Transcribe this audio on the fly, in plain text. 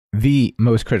The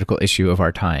most critical issue of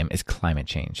our time is climate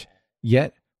change.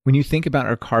 Yet, when you think about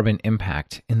our carbon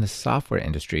impact in the software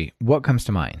industry, what comes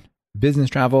to mind? Business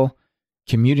travel?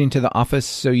 Commuting to the office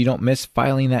so you don't miss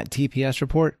filing that TPS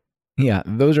report? Yeah,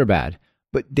 those are bad.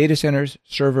 But data centers,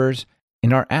 servers,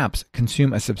 and our apps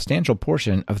consume a substantial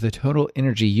portion of the total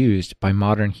energy used by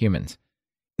modern humans.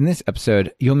 In this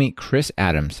episode, you'll meet Chris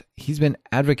Adams. He's been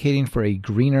advocating for a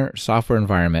greener software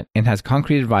environment and has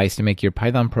concrete advice to make your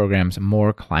Python programs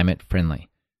more climate friendly.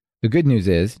 The good news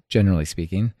is, generally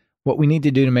speaking, what we need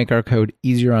to do to make our code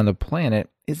easier on the planet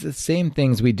is the same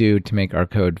things we do to make our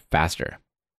code faster.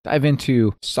 Dive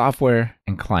into software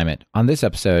and climate on this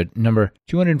episode, number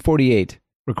 248,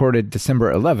 recorded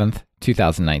December 11th,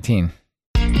 2019.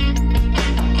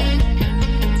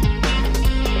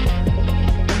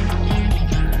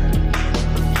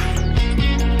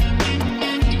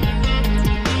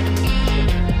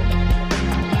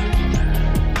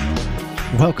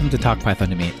 Welcome to Talk Python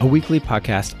to Me, a weekly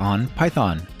podcast on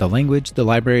Python, the language, the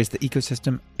libraries, the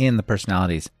ecosystem, and the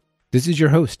personalities. This is your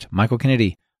host, Michael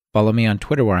Kennedy. Follow me on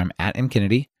Twitter where I'm at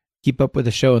mkennedy. Keep up with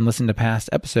the show and listen to past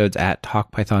episodes at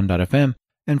talkpython.fm,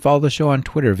 and follow the show on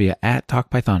Twitter via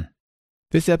 @talkpython.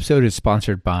 This episode is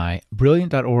sponsored by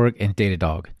Brilliant.org and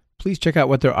Datadog. Please check out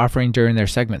what they're offering during their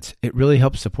segments. It really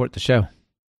helps support the show.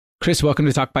 Chris, welcome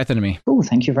to Talk Python to Me. Oh,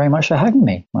 thank you very much for having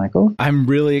me, Michael. I'm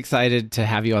really excited to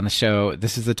have you on the show.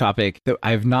 This is a topic that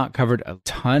I've not covered a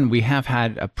ton. We have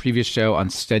had a previous show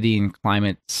on studying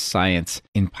climate science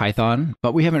in Python,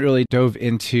 but we haven't really dove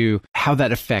into how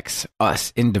that affects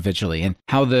us individually and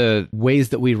how the ways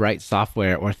that we write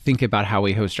software or think about how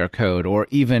we host our code or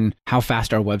even how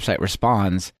fast our website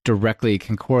responds directly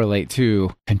can correlate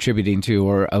to contributing to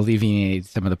or alleviating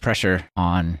some of the pressure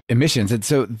on emissions. And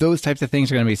so those types of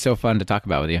things are going to be so fun to talk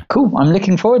about with you. Cool. I'm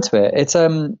looking forward to it. It's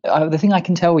the thing I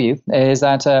can tell you is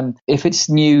that if it's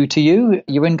new to you,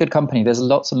 you're in good company. There's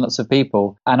lots and lots of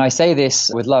people, and I say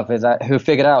this with love, is that who have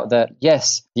figured out that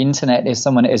yes, the internet is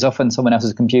often someone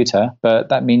else's computer, but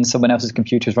that means someone else's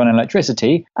computer is running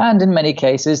electricity, and in many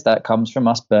cases that comes from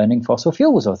us burning fossil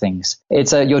fuels or things.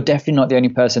 It's you're definitely not the only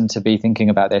person to be thinking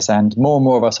about this, and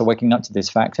more of us are waking up to this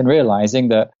fact and realizing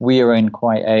that we are in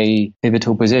quite a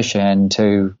pivotal position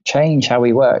to change how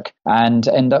we work and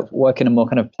end up working in a more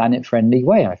kind of planet-friendly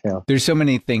way, I feel. There's so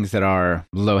many things that are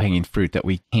low-hanging fruit that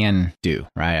we can do,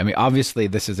 right? I mean, obviously,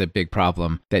 this is a big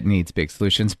problem that needs big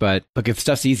solutions, but look, if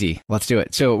stuff's easy, let's do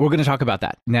it. So we're going to talk about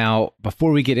that. Now,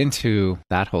 before we get into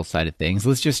that whole side of things,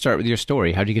 let's just start with your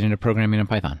story. How did you get into programming in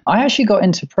Python? I actually got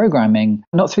into programming,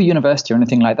 not through university or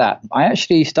anything like that. I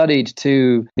actually studied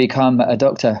to become a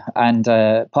doctor, and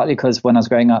partly because when I was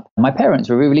growing up, my parents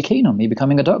were really keen on me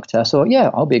becoming a doctor. So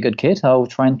yeah, I'll be a good kid. I'll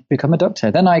try and become a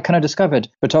doctor. Then I kind of discovered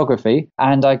photography,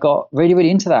 and I got really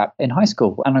into that in high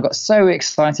school. And I got so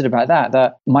excited about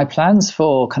that my plans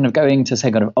for kind of going to,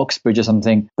 say, kind of Oxbridge or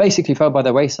something basically fell by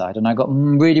the wayside. And I got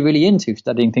really into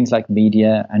studying things like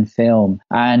media and film.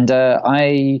 And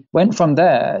I went from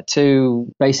there to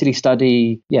basically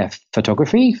study,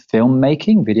 photography,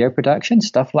 filmmaking, video production,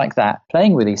 stuff like that,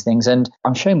 playing with these things. And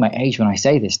I'm showing my age when I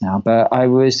say this now, but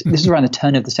this is around the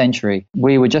turn of the century.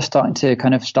 We were just starting to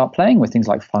kind of start playing with things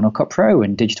like Final Cut Pro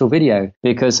and digital video,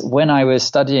 because when I was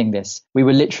studying this, we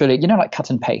were literally, like cut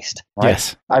and paste, right?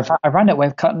 Yes. I ran that way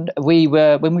of cutting.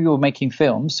 When we were making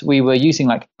films, we were using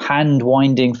like hand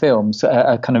winding films,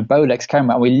 a kind of Bolex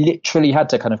camera, and we literally had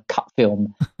to kind of cut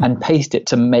film and paste it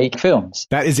to make films.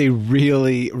 That is a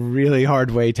really, really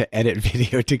hard way to edit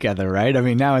video together, right? I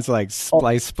mean, now it's like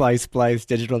splice,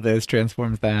 digital this,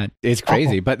 transforms that. It's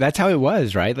crazy, but that's how it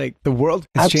was, right? Like the world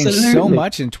has changed so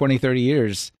much in 20, 30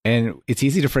 years, and it's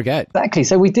easy to forget. Exactly.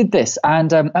 So we did this.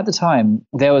 And at the time,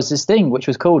 there was this thing which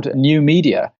was called new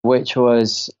media, which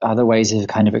was other ways of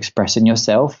kind of expressing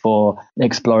yourself or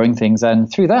exploring things.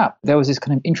 And through that, there was this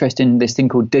kind of interest in this thing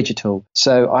called digital.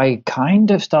 So I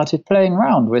kind of started playing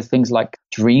around with things like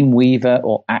Dreamweaver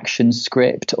or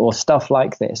ActionScript or stuff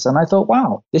like this. And I thought,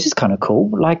 wow, this is kind of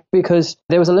cool. Because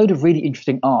there was a load of really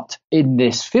interesting art in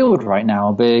this field right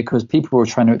now, because people were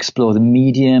trying to explore the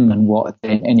medium and what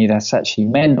any of that actually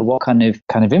meant, or what kind of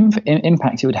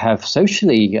impact it would have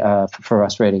socially for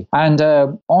us, really. And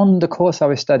on the course I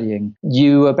was studying,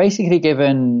 you were basically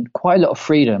given quite a lot of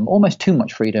freedom, almost too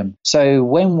much freedom. So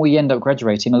when we end up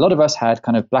graduating, a lot of us had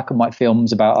kind of black and white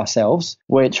films about ourselves,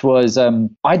 which was,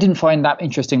 I didn't find that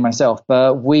interesting myself,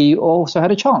 but we also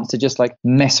had a chance to just like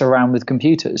mess around with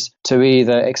computers to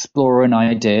either explore an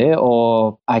idea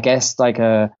or I guess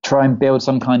try and build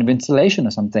some kind of installation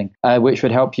or something, which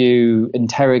would help you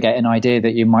interrogate an idea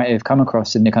that you might have come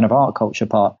across in the kind of art culture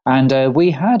part. And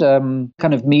we had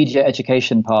kind of media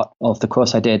education part of the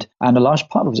course I did. And a large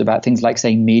part was about things like,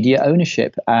 say, media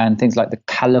ownership and things like the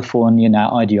California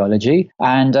Now ideology.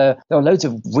 And there were loads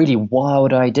of really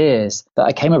wild ideas that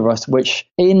I came across, which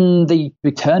in the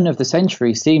turn of the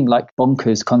century seemed like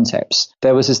bonkers concepts.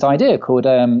 There was this idea called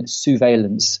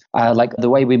surveillance, like the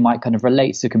way we might kind of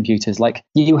relate to computers. Like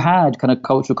you had kind of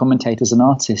cultural commentators and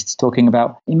artists talking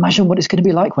about, imagine what it's going to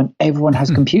be like when everyone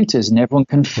has computers and everyone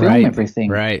can film everything.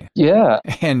 Right. Yeah.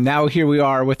 And now here we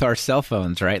are with our cell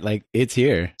phones, right? Like it's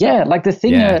here. Yeah. Like the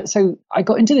thing. So I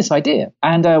got into this idea.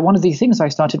 And one of the things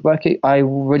I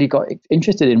really got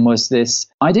interested in was this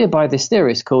idea by this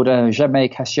theorist called Jaime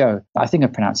Cascio. I think I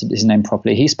pronounced his name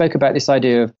properly. He spoke about this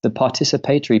idea of the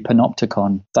participatory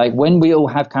panopticon. Like when we all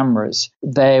have cameras,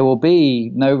 there will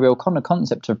be no real kind of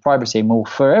concept of privacy, and we'll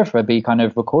forever be kind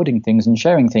of recording things and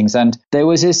sharing things. And there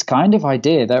was this kind of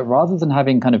idea that rather than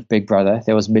having kind of Big Brother,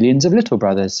 there was millions of little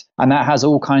brothers. And that has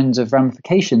all kinds of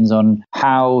ramifications on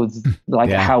how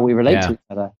we relate to each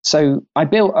other. So I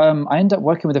ended up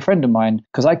working with a friend of mine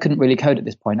because I couldn't really code at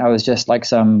this point. I was just like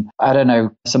some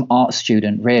art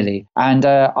student, really. And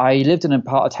I lived in a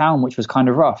part of town which was kind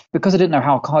of rough because I didn't know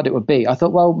how hard it would be. I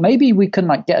thought, well, maybe we can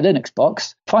like get a Linux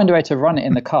box, find a way to run it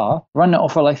in the car, run it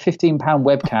off a like £15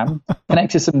 webcam,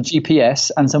 connect to some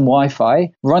GPS and some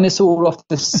Wi-Fi, run this all off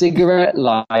the cigarette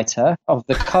lighter of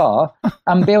the car,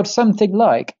 and build something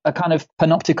like a kind of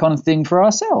panopticon thing for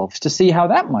ourselves to see how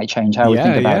that might change how we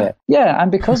think about it. Yeah,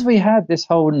 and because we had this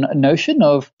whole notion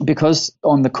of, because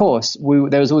on the course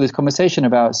there was all this conversation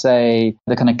about, say,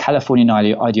 the kind of Californian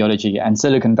ideology and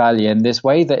Silicon Valley, and this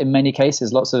way that in many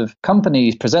cases lots of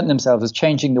companies present themselves as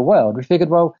changing the world. We figured,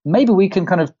 well, maybe we can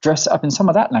kind of dress it up in some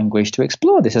of that language to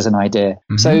explore this as an idea.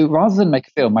 Mm-hmm. So rather than make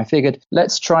a film, I figured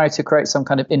let's try to create some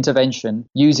kind of intervention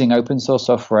using open source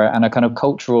software and a kind of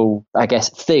cultural, I guess,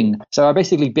 thing. So I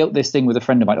basically built this thing with a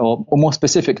friend of mine, or more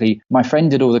specifically, my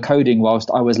friend did all the coding whilst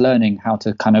I was learning how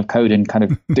to kind of code and kind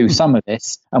of do some of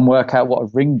this and work out what a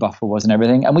ring buffer was and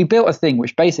everything. And we built a thing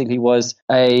which basically was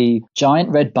a giant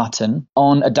red button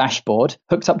on a dashboard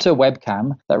hooked up to a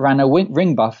webcam that ran a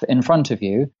ring buffer in front of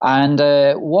you. And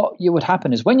what would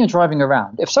happen is when you're driving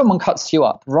around, if someone cuts you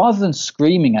up, rather than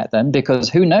screaming at them, because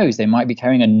who knows, they might be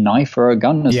carrying a knife or a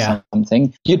gun or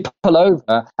something, you'd pull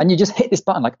over and you just hit this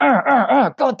button like,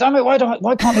 God damn it,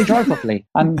 why can't they drive properly?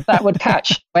 And that would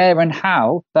catch where and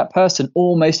how that person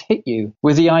almost hit you,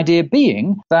 with the idea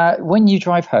being that when you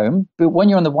drive home, but when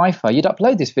you're on the Wi-Fi, you'd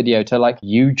upload this video to like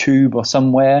YouTube or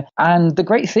somewhere. And the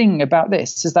great thing about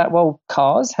this is that, well,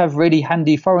 cars have really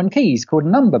handy foreign keys called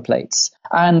number plates.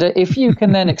 And if you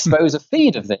can then expose a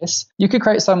feed of this, you could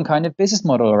create some kind of business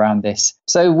model around this.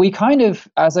 So we kind of,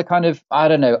 as a kind of, I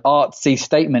don't know, artsy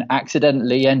statement,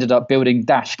 accidentally ended up building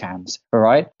dash cams, all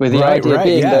right? With the idea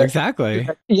being that, exactly.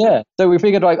 Yeah. So we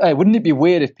figured, like, hey, wouldn't it be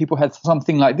weird if people had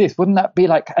something like this? Wouldn't that be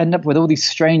like end up with all these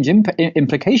strange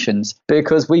implications?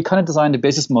 Because we kind of designed a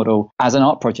business model as an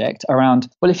art project around,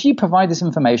 well, if you provide this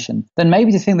information, then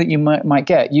maybe the thing that you might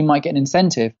get an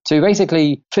incentive to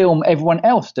basically film everyone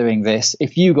else doing this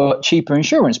if you got cheaper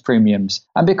insurance premiums.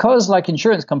 And because like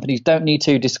insurance companies don't need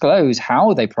to disclose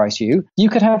how they price you, you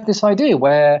could have this idea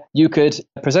where you could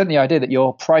present the idea that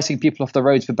you're pricing people off the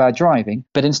roads for bad driving,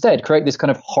 but instead create this kind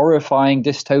of horrifying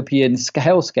dystopian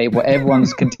scalescape where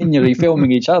everyone's continually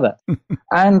filming each other.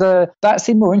 And that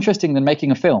seemed more interesting than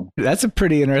making a film. That's a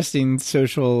pretty interesting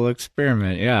social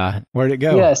experiment. Yeah. Where'd it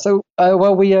go? Yeah. So, here's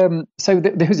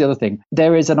the other thing.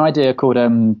 There is an idea called,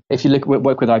 if you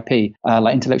work with IP,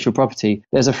 like intellectual property,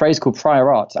 there's a phrase called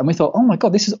prior art. And we thought, oh my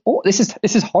God, this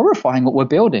is horrifying what we're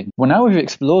building. Well, now we've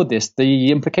explored this,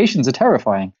 the implications are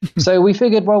terrifying. So we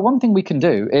figured, well, one thing we can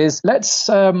do is let's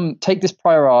take this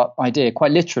prior art idea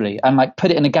quite literally and like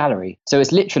put it in a gallery. So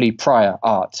it's literally prior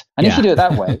art. And if you do it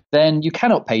that way, then you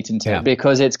cannot patent it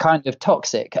because it's kind of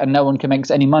toxic and no one can make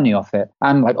any money off it.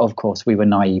 And like, of course, we were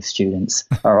naive students.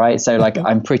 All right. So like,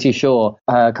 I'm pretty sure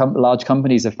large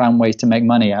companies have found ways to make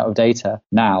money out of data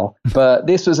now. But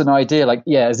this was an idea like,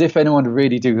 as if anyone would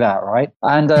really do that, right?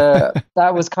 And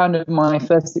that was kind of my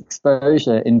first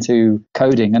exposure into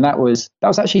coding. And that was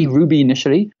actually Ruby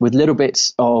initially with little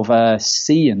bits of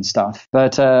C and stuff.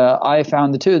 But I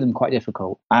found the two of them quite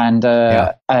difficult. And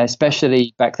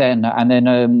especially back then. And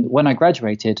then when I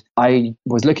graduated, I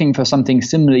was looking for something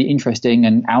similarly interesting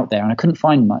and out there, and I couldn't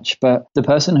find much. But the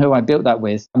person who I built that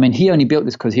with, I mean, he only built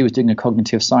this because he was doing a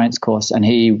cognitive science course, and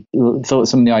he thought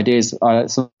some of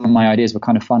my ideas were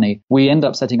kind of funny. company. We ended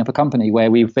up setting up a company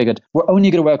where we figured we're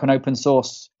only going to work on open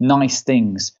source, nice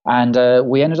things. And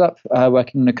we ended up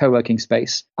working in a co-working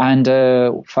space and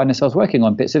find ourselves working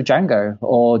on bits of Django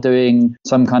or doing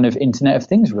some kind of Internet of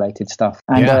Things related stuff.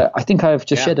 And I think I've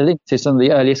just shared a link to some of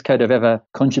the earliest code I've ever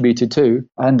contributed to.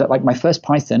 And like my first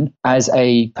Python as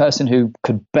a person who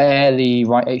could barely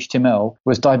write HTML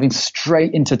was diving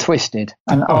straight into Twisted.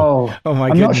 And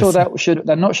I'm not sure that was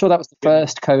the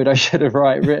first code I should have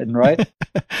written, right?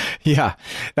 Yeah,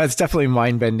 that's definitely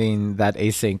mind-bending, that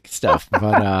async stuff.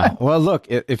 But well, look,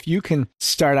 if you can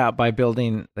start out by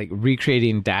building, like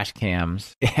recreating dash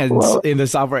cams and in the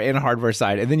software and hardware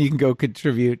side, and then you can go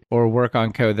contribute or work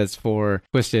on code that's for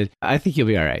Twisted, I think you'll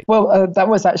be all right. Well, that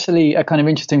was actually a kind of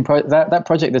interesting that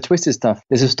project, the Twisted stuff.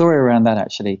 There's a story around that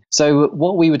actually. So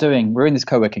what we were doing, we're in this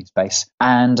co-working space,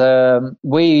 and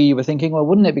we were thinking, well,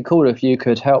 wouldn't it be cool if you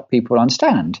could help people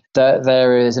understand that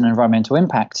there is an environmental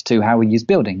impact to how we use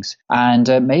buildings, and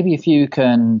maybe if you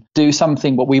can do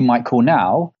something what we might call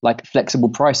now like flexible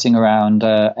pricing around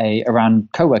around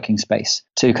co-working space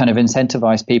to kind of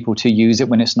incentivize people to use it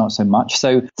when it's not so much.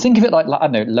 So think of it like I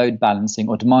don't know, load balancing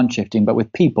or demand shifting, but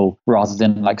with people rather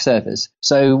than like servers.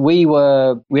 So we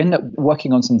ended up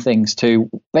working on some things to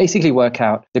basically work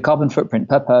out the carbon footprint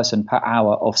per person per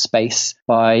hour of space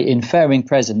by inferring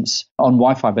presence on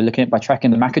Wi-Fi by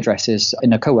tracking the MAC addresses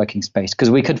in a co-working space, because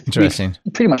we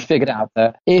pretty much figured out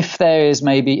that if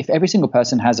every single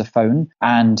person has a phone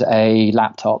and a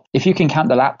laptop, if you can count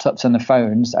the laptops and the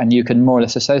phones and you can more or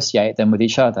less associate them with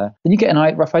each other, then you get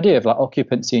a rough idea of like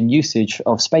occupancy and usage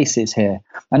of spaces here.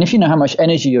 And if you know how much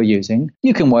energy you're using,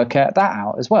 you can work that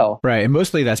out as well. Right. And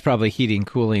mostly that's probably heating,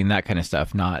 cooling, that kind of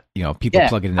stuff, not, people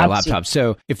plugging in their laptops.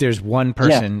 So if there's one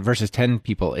person versus 10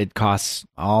 people, it costs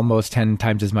almost 10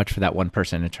 times as much for that one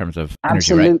person in terms of energy,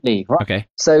 Absolutely. Right? Okay.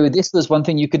 So this was one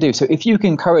thing you could do. So if you can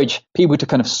encourage people to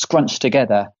kind of scrunch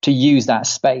together to use that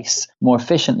space more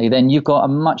efficiently, then you've got a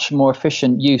much more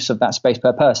efficient use of that space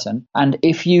per person. And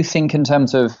if you think in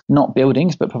terms of not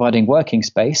buildings, but providing working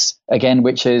space, again,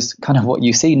 which is kind of what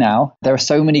you see now, there are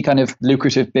so many kind of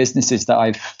lucrative businesses that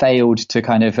I've failed to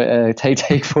kind of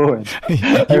take forward.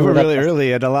 You were really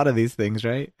early at a lot of these things,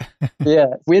 right? Yeah,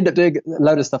 we ended up doing a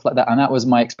load of stuff like that. And that was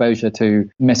my exposure to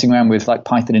messing around with like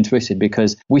Python and Twisted,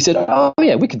 because we said, oh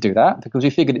yeah, we could do that, because we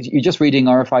figured you're just reading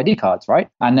RFID cards, right?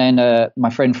 And then my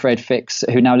friend Fred Fix,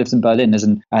 who now lives in Berlin as a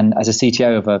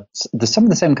CTO of some of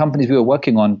the same companies we were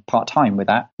working on part-time with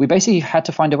that, we basically had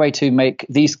to find a way to make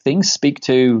these things speak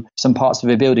to some parts of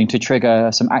a building to trigger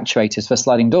some actuators for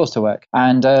sliding doors to work.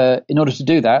 And in order to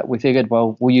do that, we figured,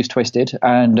 well, we'll use Twisted,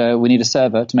 and we need a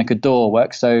server to make a door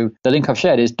work. So the link I've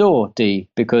shared is DoorD,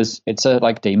 because it's a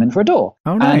like daemon for a door.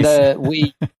 Oh, nice.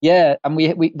 And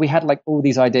we had like all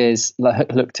these ideas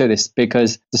look to this,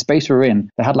 because the space we're in,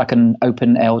 they had like an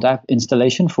open LDAP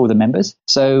installation for the members.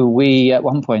 So we, at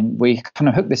one point, we kind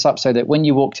of hooked this up so that when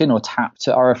you walked in or tapped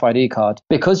an RFID card,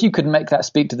 because you could make that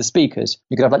speak to the speakers,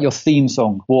 you could have like your theme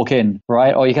song walk in,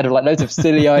 right? Or you could have like loads of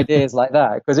silly ideas like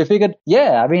that. Because if you could,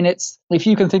 if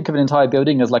you can think of an entire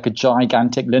building as like a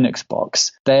gigantic Linux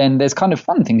box, then there's kind of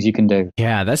fun things you can do.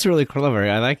 Yeah, that's really clever.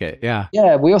 I like it. Yeah.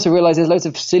 Yeah, we also realized there's loads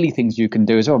of silly things you can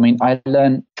do as well. I mean, I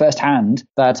learned firsthand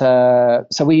that,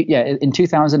 in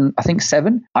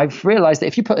 2007, I've realized that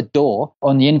if you put a door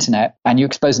on the internet and you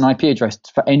expose an IP address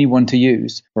for anyone to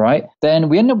use, right, then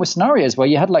we end up with scenarios where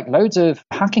you had like loads of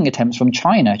hacking attempts from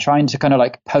China trying to kind of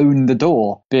like pwn the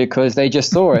door because they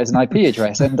just saw it as an IP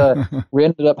address. And we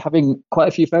ended up having quite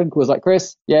a few phone calls like,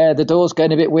 Chris, the door's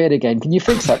going a bit weird again. Can you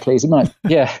fix that, please? I'm like,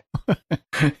 yeah.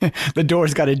 The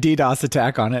door's got a DDoS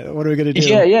attack on it. What are we going to do?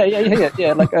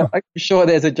 Yeah. Like, I'm sure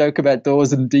there's a joke about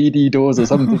doors and DD doors or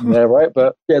something there, right?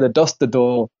 But yeah, the DOS the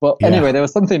door. But anyway, there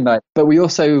was something like, but we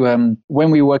also,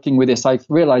 when we were working with this, I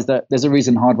realized that there's a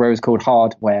reason hardware is called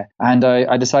hardware. And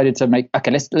I decided to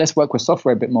let's work with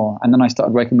software a bit more. And then I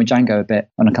started working with Django a bit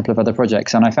on a couple of other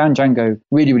projects. And I found Django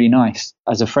really, really nice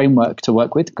as a framework to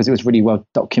work with, because it was really well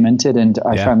documented, and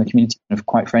I found the community kind of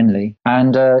quite friendly.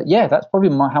 And that's probably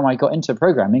how I got into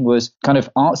programming, was kind of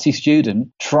artsy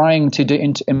student trying to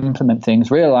implement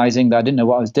things, realizing that I didn't know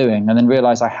what I was doing, and then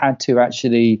realized I had to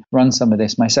actually run some of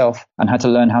this myself and had to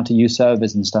learn how to use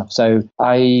servers and stuff. So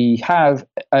I have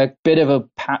a bit of a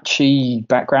patchy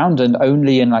background, and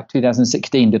only in like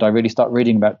 2016 did I really start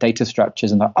reading about data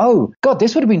structures and like, oh God,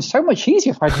 this would have been so much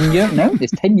easier if I didn't know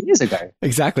this 10 years ago.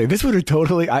 Exactly. This would have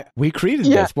we created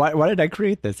this. Why did I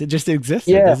create this? It just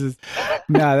existed. Yeah.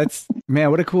 That's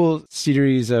what a cool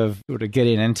series of sort of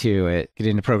getting into it,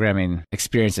 getting into programming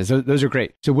experiences. Those are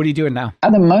great. So what are you doing now?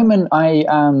 At the moment, I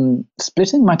am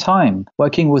splitting my time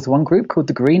working with one group called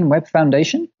the Green Web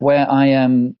Foundation, where I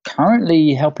am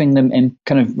currently helping them in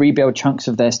kind of rebuild chunks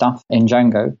of their stuff in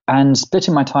Django, and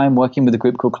splitting my time working with a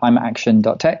group called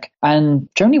climateaction.tech, and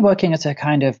generally working as a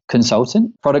kind of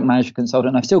consultant, product manager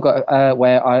consultant. I've still got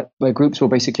where groups will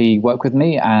basically work with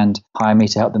me and hire me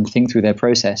to help them think through their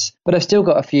process. But I've still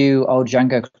got a few old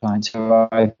Django clients who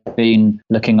I've been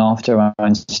looking after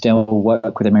and still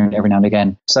work with them every now and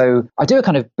again. So I do a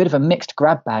kind of bit of a mixed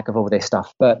grab bag of all this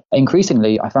stuff. But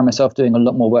increasingly, I find myself doing a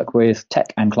lot more work with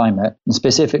tech and climate, and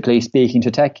specifically speaking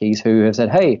to techies who have said,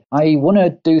 hey, I want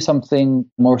to do something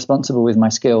more responsible with my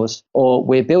skills, or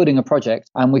we're building a project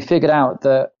and we figured out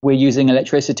that we're using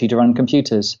electricity to run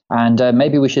computers, and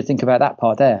maybe we should think about that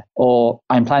part there. Or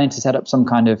I'm planning to set up some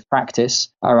kind of practice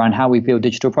around how we build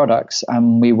digital products,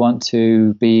 and we want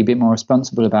to be a bit more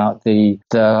responsible about the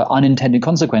unintended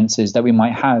consequences that we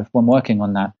might have when working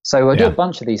on that. So I do a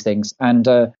bunch of these things, and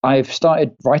I've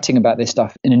started writing about this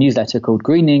stuff in a newsletter called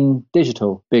Greening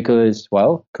Digital, because,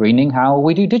 well, greening how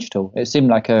we do digital. It seemed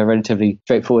like a relatively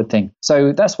straightforward thing.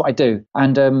 So that's what I do.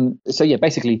 And so yeah,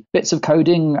 basically bits of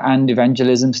coding and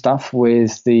evangelism stuff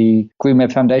with the Green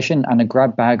Web Foundation, and a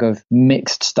grab bag of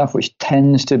mixed stuff, which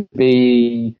tends to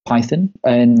be Python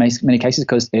in many cases,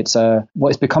 because it's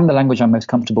become the language I'm most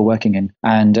comfortable working in.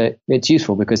 And it's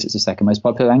useful because it's the second most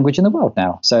popular language in the world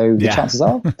now. So the chances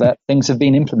are that things have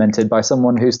been implemented by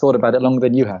someone who's thought about it longer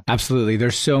than you have. Absolutely.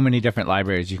 There's so many different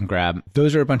libraries you can grab.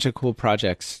 Those are a bunch of cool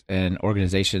projects and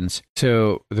organizations.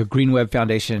 So the Green Web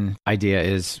Foundation idea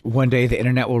is one day the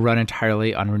internet will run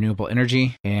entirely on renewable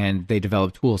energy, and they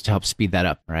develop tools to help speed that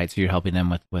up, right? So you're helping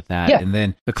them with that. Yeah. And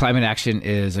then the Climate Action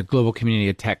is a global community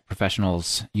of tech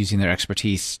professionals using their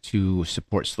expertise to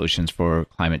support solutions for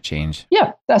climate change.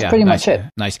 Yeah, that's pretty much it.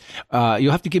 Nice.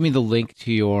 You'll have to give me the link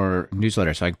to your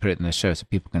newsletter so I can put it in the show so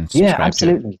people can subscribe. Yeah,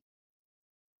 absolutely.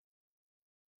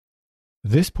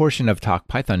 This portion of Talk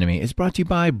Python to Me is brought to you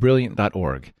by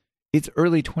Brilliant.org. It's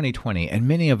early 2020, and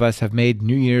many of us have made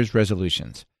New Year's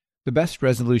resolutions. The best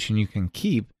resolution you can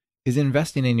keep is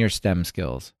investing in your STEM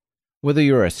skills. Whether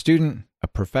you're a student, a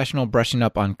professional brushing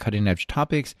up on cutting-edge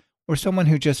topics, or someone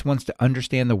who just wants to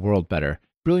understand the world better,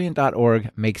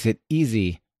 Brilliant.org makes it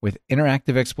easy with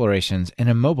interactive explorations and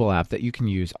a mobile app that you can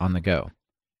use on the go.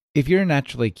 If you're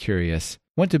naturally curious,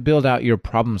 want to build out your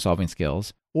problem-solving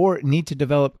skills, or need to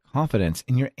develop confidence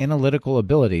in your analytical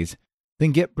abilities,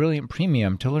 then get Brilliant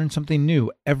Premium to learn something new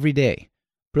every day.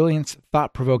 Brilliant's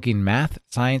thought-provoking math,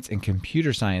 science, and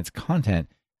computer science content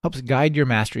helps guide your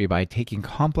mastery by taking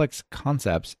complex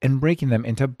concepts and breaking them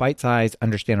into bite-sized,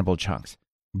 understandable chunks.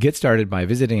 Get started by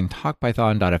visiting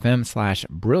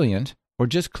talkpython.fm/brilliant, or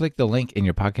just click the link in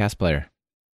your podcast player.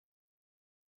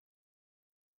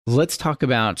 Let's talk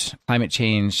about climate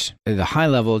change at a high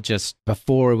level just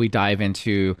before we dive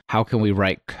into how can we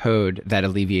write code that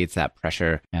alleviates that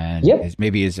pressure and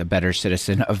maybe is a better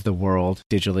citizen of the world,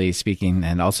 digitally speaking,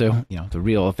 and also, the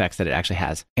real effects that it actually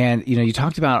has. And, you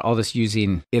talked about all this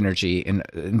using energy, and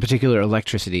in particular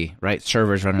electricity, right?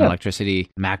 Servers run on electricity,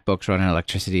 MacBooks run on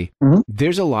electricity. Mm-hmm.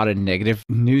 There's a lot of negative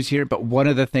news here, but one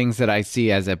of the things that I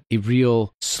see as a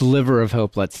real sliver of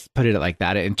hope, let's put it like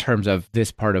that, in terms of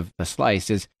this part of the slice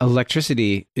is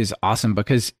electricity is awesome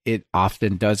because it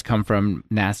often does come from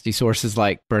nasty sources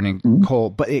like burning coal,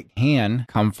 but it can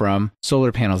come from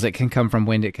solar panels. It can come from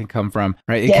wind. It can come from,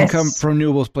 right? It can come from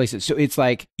renewable places. So it's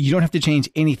like, you don't have to change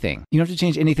anything. You don't have to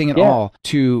change anything at all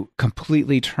to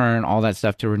completely turn all that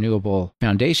stuff to renewable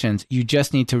foundations. You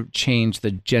just need to change the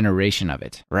generation of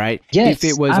it, right? Yes,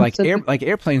 if it was like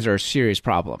airplanes are a serious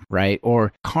problem, right?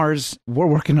 Or cars, we're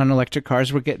working on electric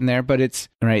cars. We're getting there, but it's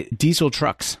right. Diesel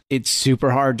trucks. It's super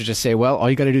hard to just say, well, all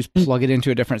you got to do is plug it into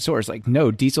a different source. Like,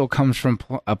 no, diesel comes from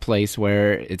a place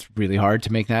where it's really hard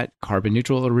to make that carbon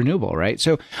neutral or renewable, right?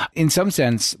 So in some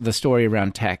sense, the story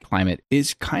around tech climate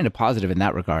is kind of positive in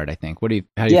that regard, I think. How do you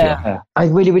feel?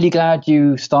 I'm really, really glad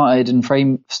you started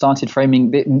framing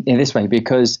it in this way,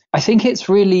 because I think it's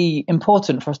really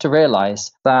important for us to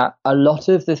realize that a lot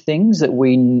of the things that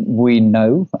we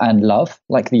know and love,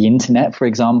 like the internet, for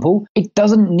example, it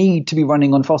doesn't need to be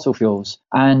running on fossil fuels.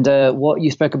 And what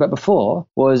you spoke about before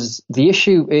was the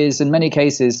issue is, in many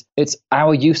cases, it's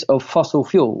our use of fossil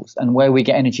fuels and where we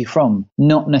get energy from,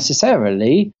 not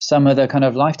necessarily some of the kind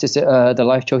of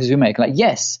life choices we make. Like,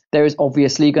 yes, there is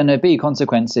obviously going to be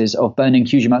consequences of burning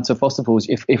huge amounts of fossil fuels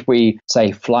if we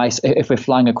say if we're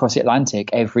flying across the Atlantic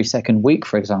every second week,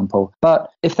 for example.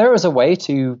 But if there is a way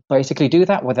to basically do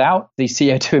that without the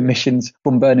CO2 emissions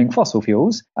from burning fossil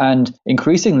fuels, and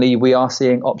increasingly we are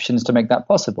seeing options to make that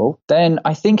possible, then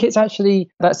I think it's actually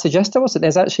actually, that suggests to us that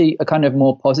there's actually a kind of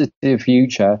more positive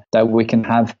future that we can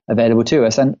have available to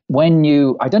us. And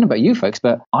I don't know about you folks,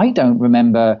 but I don't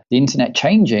remember the internet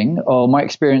changing, or my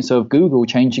experience of Google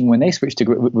changing when they switched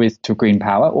to green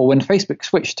power, or when Facebook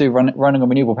switched to running on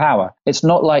renewable power. It's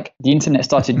not like the internet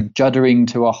started juddering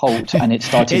to a halt and it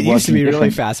started it working used to be really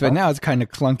different. fast, but now it's kind of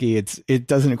clunky. It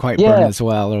doesn't quite burn as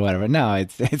well or whatever. No,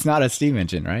 it's not a steam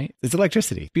engine, right? It's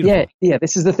electricity. Beautiful. Yeah.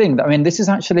 This is the thing. I mean, this is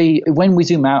actually, when we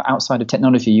zoom out outside of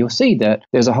technology, you'll see that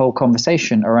there's a whole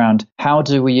conversation around how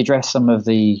do we address some of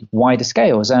the wider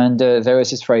scales. And there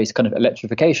is this phrase, kind of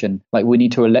electrification, like we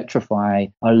need to electrify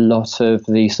a lot of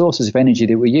the sources of energy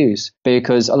that we use,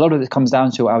 because a lot of it comes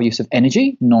down to our use of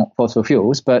energy, not fossil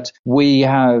fuels. But we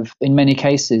have, in many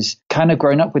cases, kind of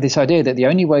grown up with this idea that the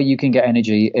only way you can get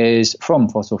energy is from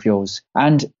fossil fuels.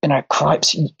 And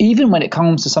cripes, even when it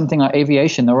comes to something like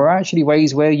aviation, there are actually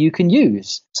ways where you can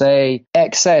use, say,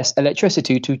 excess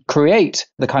electricity to create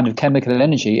the kind of chemical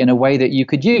energy in a way that you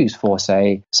could use for,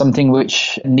 say, something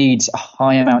which needs a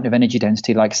high amount of energy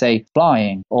density, like, say,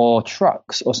 flying or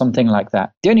trucks or something like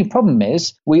that. The only problem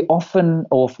is we often,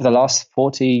 or for the last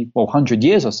 40 or 100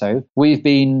 years or so, we've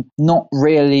been not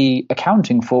really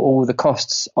accounting for all the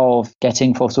costs of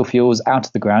getting fossil fuels out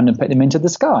of the ground and putting them into the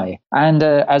sky. And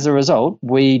as a result,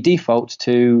 we default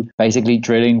to basically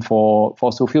drilling for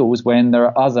fossil fuels when there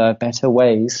are other better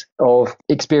ways of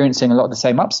experiencing a lot of the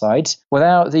same upsides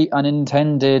without the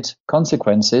unintended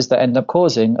consequences that end up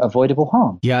causing avoidable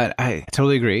harm. Yeah, I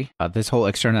totally agree. This whole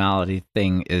externality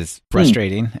thing is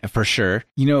frustrating for sure.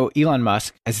 You know, Elon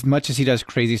Musk, as much as he does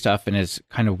crazy stuff and is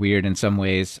kind of weird in some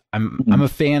ways, I'm a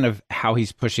fan of how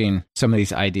he's pushing some of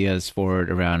these ideas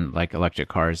forward around like electric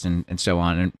cars and so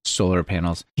on, and solar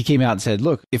panels. He came out and said,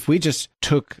 look, if we just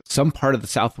took some part of the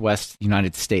Southwest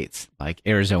United States, like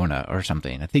Arizona or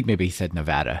something, I think maybe he said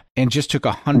Nevada, and just took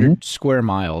 100 square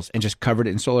miles and just covered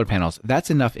it in solar panels, that's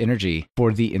enough energy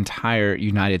for the entire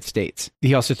United States.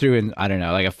 He also threw in, I don't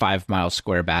know, like a 5-mile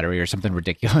square battery or something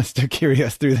ridiculous to carry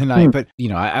us through the night. But, you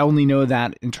know, I only know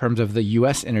that in terms of the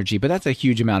US energy, but that's a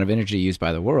huge amount of energy used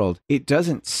by the world. It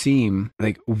doesn't seem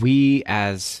like we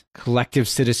as collective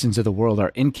citizens of the world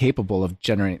are incapable of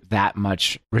generating that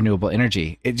much renewable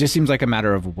energy. It just seems like a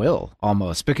matter of will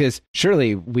almost, because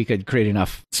surely we could create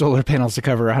enough solar panels to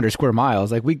cover 100 square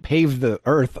miles. Like we pave the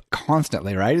earth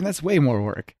constantly, right? And that's way more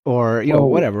work, or, you know,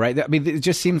 whatever, right? I mean, it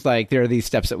just seems like there are these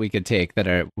steps that we could take that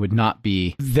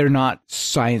they're not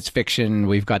science fiction.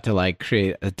 We've got to like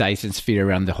create a Dyson sphere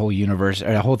around the whole universe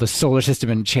or the solar system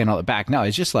and channel it back. No,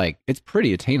 it's just like, it's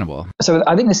pretty attainable. So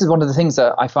I think this is one of the things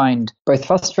that I find both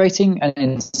frustrating and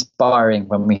inspiring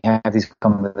when we have these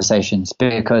conversations,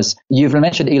 because you've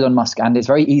mentioned Elon Musk, and it's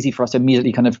very easy for us to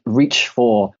immediately kind of reach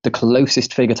for the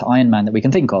closest figure to Iron Man that we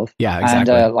can think of. Yeah,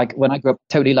 exactly. And like when I grew up,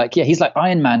 totally like, yeah, he's like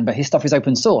Iron Man, but his stuff is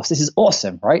open source. This is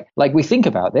awesome, right? Like we think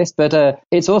about this, but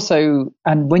it's also,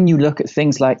 and when you look at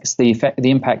things like the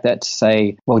impact that,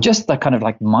 say, well, just the kind of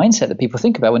like mindset that people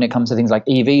think about when it comes to things like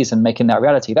EVs and making that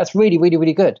reality, that's really, really,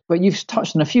 really good. But you've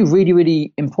touched on a few really,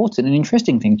 really important and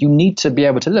interesting things. You need to be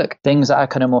able to look things at a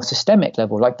kind of more systemic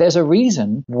level. Like there's a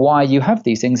reason why you have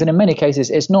these things. And in many cases,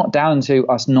 it's not down to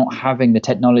us not having the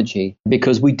technology,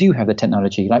 because we do have the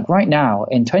technology. Like right now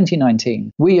in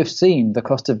 2019, we have seen the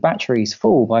cost of batteries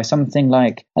fall by something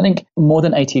like, I think, more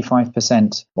than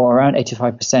 85% or around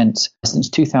 85% since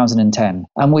 2010.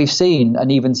 And we've seen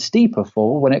an even steeper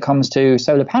fall when it comes to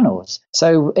solar panels.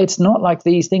 So it's not like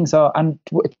these things are, and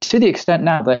to the extent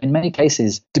now that in many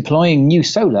cases, deploying new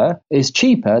solar is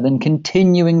cheaper than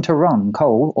continuing to run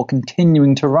coal or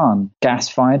continuing to run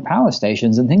gas-fired power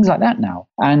stations and things like that now.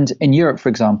 And in Europe, for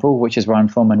example, which is where I'm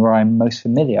from and where I'm most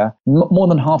familiar, more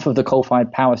than half of the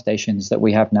coal-fired power stations that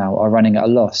we have now are running at a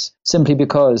loss, simply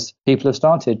because people have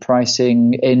started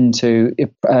pricing into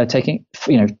taking,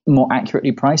 more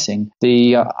accurately pricing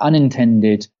the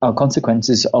unintended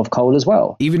consequences of coal as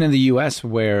well. Even in the US,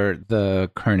 where the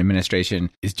current administration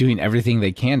is doing everything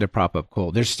they can to prop up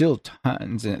coal, there's still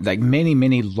tons, like many,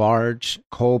 many large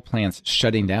coal plants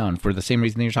shutting down for the same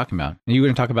reason that you're talking about. And you were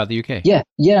going to talk about the UK.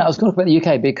 Yeah, I was going to talk about the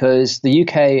UK because the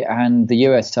UK and the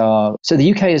US are, so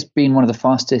the UK has been one of the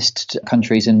fastest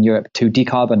countries in Europe to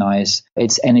decarbonize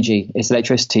its energy, its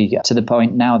electricity, to the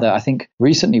point now that I think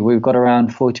recently we've got around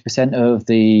 40% of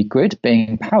the grid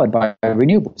being powered by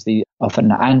renewables.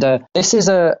 often. And this is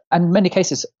and in many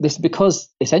cases, this is because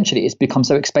essentially it's become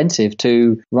so expensive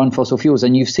to run fossil fuels.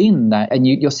 And you've seen that, and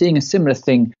you're seeing a similar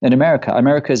thing in America.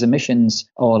 America's emissions,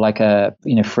 or like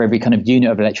for every kind of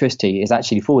unit of electricity, is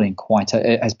actually falling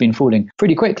has been falling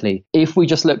pretty quickly. If we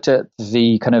just looked at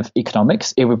the kind of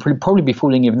economics, it would probably be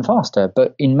falling even faster.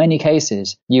 But in many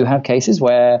cases, you have cases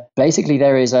where basically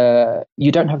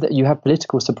you have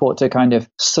political support to kind of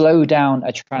slow down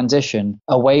a transition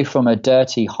away from a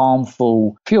dirty,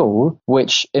 harmful fuel,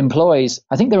 which employs,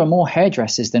 I think there are more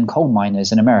hairdressers than coal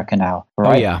miners in America now,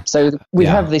 right? Oh, yeah. So we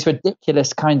have these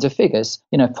ridiculous kinds of figures,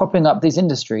 propping up these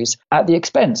industries at the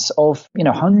expense of,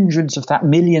 hundreds of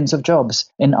millions of jobs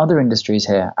in other industries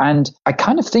here. And I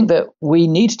kind of think that we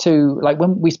need to, like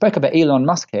when we spoke about Elon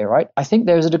Musk here, right? I think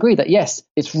there's a degree that, yes,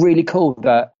 it's really cool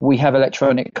that we have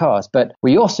electronic cars, but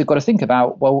we also got to think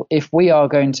about, well, if we are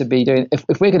going to be doing,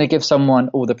 if we're going to give someone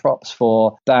all the props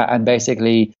for that and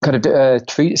basically kind of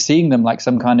seeing them like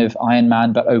some kind of Iron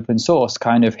Man but open source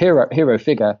kind of hero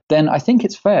figure, then I think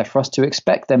it's fair for us to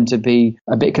expect them to be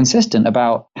a bit consistent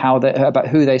about about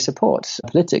who they support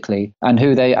politically and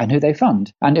who they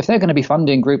fund. And if they're going to be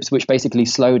funding groups which basically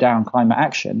slow down climate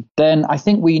action, then I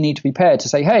think we need to be prepared to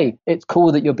say, hey, it's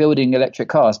cool that you're building electric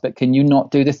cars, but can you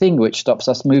not do the thing which stops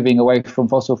us moving away from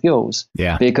fossil fuels?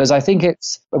 Yeah. Because I think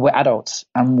we're adults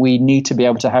and we need to be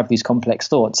able to have these complex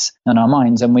thoughts in our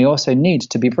minds. And we also need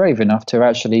to be brave enough to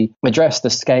actually address the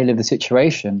scale of the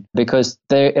situation, because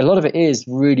a lot of it is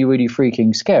really, really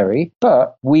freaking scary,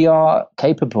 but we are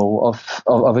capable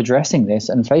of addressing this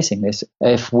and facing this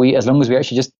as long as we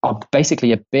actually just are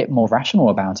basically a bit more rational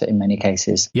about it in many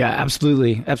cases. Yeah,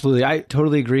 absolutely. Absolutely. I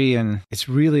totally agree. And it's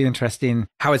really interesting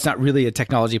how it's not really a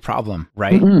technology problem,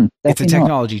 right? It's a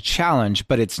technology challenge,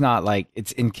 but it's not like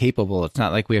it's incapable. It's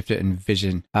not like we have to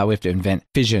invent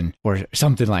fission or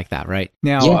something like that, right?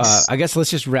 Now, yes. I guess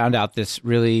let's just round out this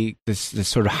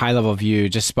sort of high level view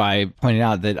just by pointing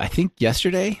out that I think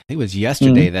it was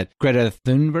yesterday that Greta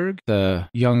Thunberg, the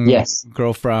young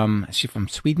girl from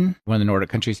Sweden, one of the Nordic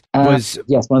countries, was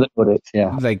one of the Nordics,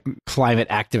 yeah, like climate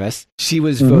activist. She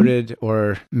was voted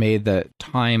or made the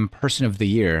Time Person of the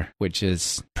Year, which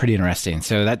is pretty interesting.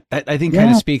 So that I think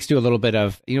kind of speaks to a little bit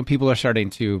of, people are starting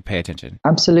to pay attention.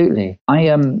 Absolutely.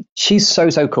 She's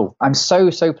so cool. I'm so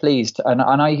pleased. And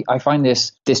I find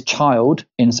this child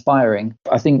inspiring.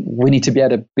 I think we need to be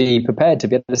able to be prepared to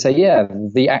be able to say,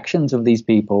 the actions of these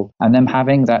people and them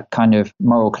having that kind of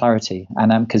moral clarity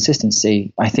and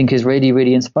consistency, I think is really,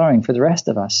 really inspiring for the rest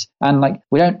of us. And like,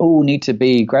 we don't all need to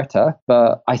be Greta,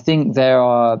 but I think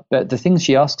the things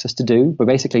she asks us to do, but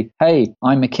basically, hey,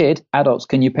 I'm a kid, adults,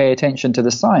 can you pay attention to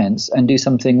the science and do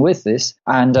something with this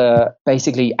and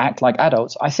basically act like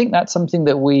adults? I think that's something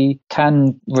that we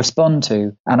can respond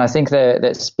to. And I think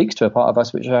that speaks to a part of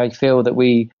us, which I feel that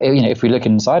we, if we look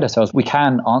inside ourselves, we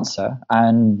can answer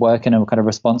and work in a kind of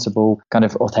responsible, kind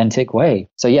of authentic way.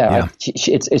 So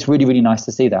it's really, really nice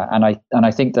to see that. And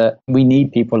I think that we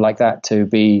need people like that to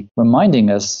be reminding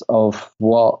us of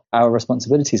what our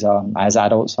responsibilities are as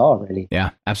adults are, really.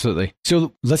 Yeah, absolutely.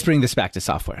 So let's bring this back to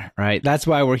software, right? That's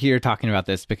why we're here talking about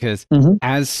this, because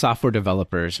as software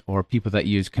developers or people that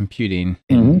use computing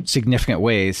in significant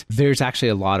ways, there's actually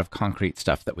a lot of concrete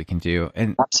stuff that we can do.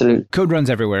 And absolutely, code runs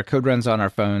everywhere. Code runs on our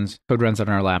phones, code runs on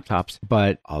our laptops,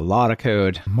 but a lot of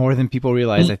code, more than people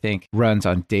realize, I think, runs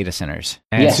on data centers.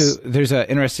 And so there's an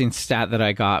interesting stat that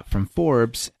I got from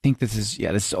Forbes. I think this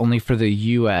is only for the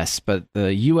US, but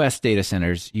the US data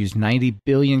centers use 90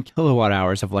 billion kilowatt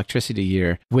hours of electricity a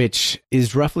year, which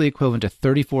is roughly equivalent to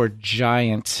 34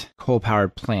 giant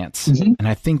coal-powered plants. And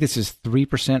I think this is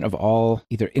 3% of all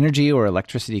either energy or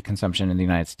electricity consumption in the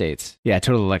United States. Yeah,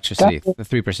 total electricity,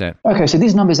 3%. Okay, so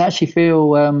these numbers actually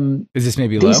feel... is this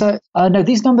maybe low? No,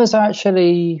 these numbers are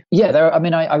actually... Yeah,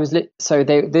 I was...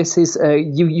 this is...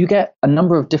 You get a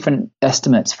number of different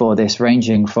estimates for this,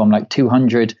 ranging from like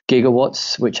 200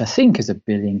 gigawatts, which I think is a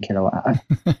billion kilowatt,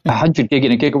 100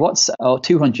 gigawatts or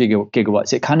 200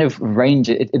 gigawatts. It kind of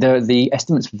ranges. The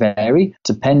estimates vary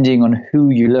depending on who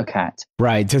you look at.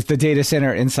 Right. Does the data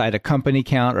center inside a company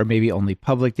count, or maybe only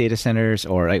public data centers,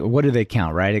 or like, what do they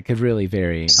count, right? It could really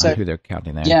vary on who they're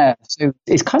counting there. Yeah. So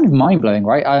it's kind of mind-blowing,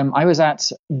 right? I was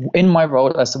in my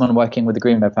role as someone working with the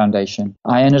Greenway Foundation,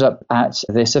 I ended up at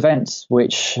this event,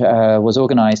 which was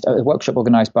organized, a workshop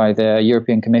organized by the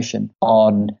European Commission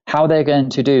on how they're going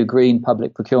to do green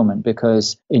public procurement,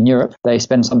 because in Europe, they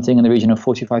spend spend something in the region of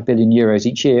 45 billion euros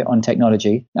each year on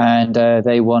technology, and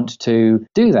they want to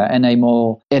do that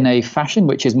in a fashion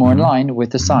which is more in line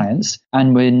with the science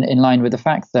and in line with the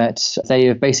fact that they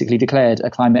have basically declared a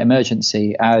climate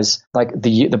emergency as like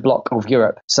the bloc of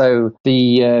Europe. So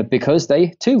because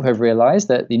they too have realized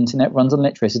that the internet runs on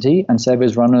electricity and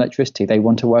servers run on electricity, they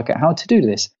want to work out how to do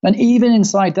this. And even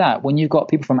inside that, when you've got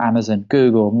people from Amazon,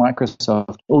 Google,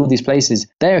 Microsoft, all these places,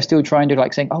 they're still trying to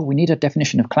like saying, oh, we need a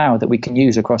definition of cloud that we can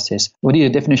use across this. We need a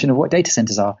definition of what data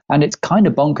centers are. And it's kind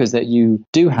of bonkers that you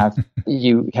do have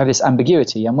this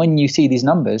ambiguity. And when you see these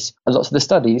numbers, lots of the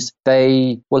studies,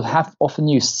 they will have often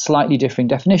use slightly different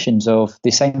definitions of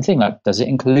the same thing. Like, does it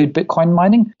include Bitcoin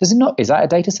mining? Does it not? Is that a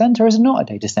data center or is it not a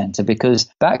data center? Because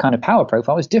that kind of power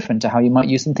profile is different to how you might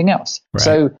use something else. Right.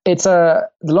 So it's the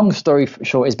long story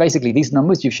short is basically these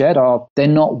numbers you've shared they're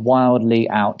not wildly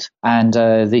out. And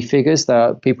the figures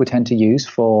that people tend to use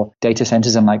for data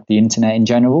centers and like the internet in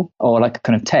general, or like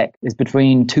kind of tech, is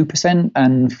between 2%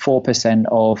 and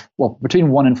 4%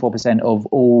 between 1 and 4% of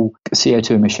all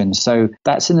CO2 emissions. So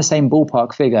that's in the same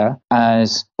ballpark figure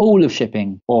as all of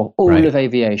shipping or all of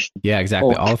aviation. Yeah,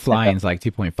 exactly. All flying is like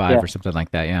 2.5 or something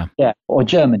like that. Yeah. Yeah. Or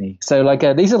Germany. So like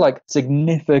these are like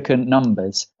significant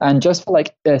numbers. And just for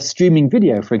like streaming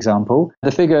video, for example,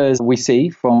 the figures we see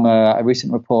from a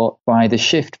recent report by the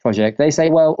Shift project, they say,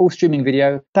 well, all streaming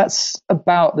video, that's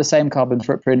about the same carbon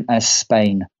footprint as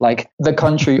Spain, like the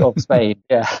country of Spain.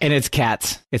 Yeah. And it's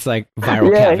cats. It's like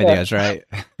viral cat videos, right?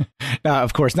 No,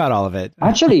 of course, not all of it.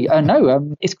 Actually,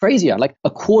 no, it's crazier. Like a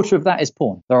quarter of that is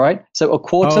porn. All right. So a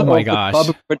quarter of the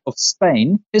carbon footprint of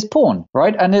Spain is porn.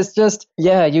 Right. And it's just,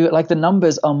 you like the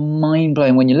numbers are mind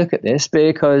blowing when you look at this,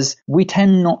 because we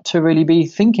tend not to really be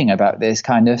thinking about this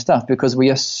kind of stuff because we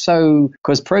are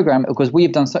because we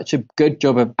have done such a good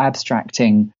job of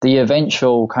abstracting the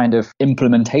eventual kind of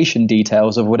implementation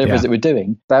details of whatever it is that we're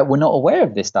doing, that we're not aware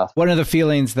of this stuff. One of the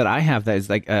feelings that I have that is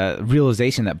like a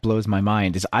realization that blows my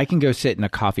mind is I can go sit in a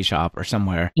coffee shop or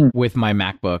somewhere with my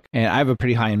MacBook, and I have a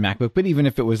pretty high-end MacBook, but even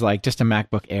if it was like just a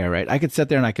MacBook Air, right? I could sit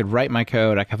there and I could write my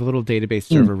code. I could have a little database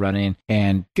server running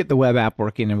and get the web app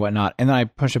working and whatnot. And then I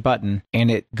push a button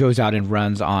and it goes out and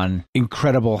runs on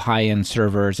incredible high-end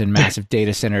servers and massive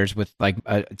data centers with like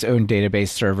its own database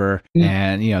server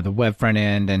and, the web front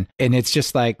end. And it's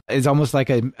just like, it's almost like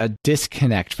a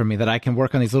disconnect for me that I can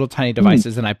work on these little tiny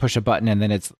devices and I push a button and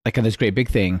then it's like this great big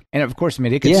thing. And of course, I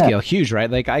mean, it could scale huge, right?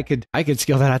 Like I could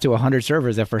scale that out to 100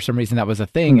 servers if for some reason that was a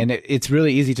thing. And it's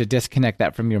really easy to disconnect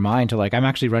that from your mind to like, I'm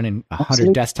actually running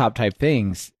 100 desktop type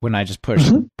things when I just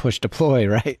push deploy,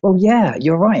 right? Well, yeah,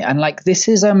 you're right. And like this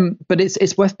is, but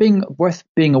it's worth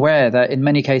being aware that in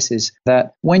many cases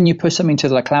that when you push something to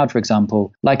the cloud, for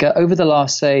example, like over the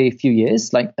last, say, few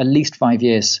years, like at least 5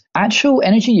 years, actual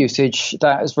energy usage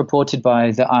that is reported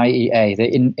by the IEA,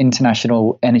 the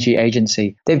International Energy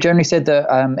Agency, they've generally said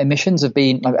that emissions have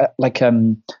been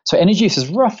so energy use has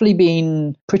roughly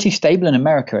been pretty stable in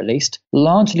America, at least,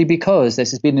 largely because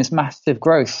there's been this massive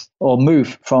growth or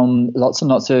move from lots and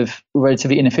lots of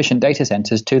relatively inefficient data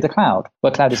centers to the cloud,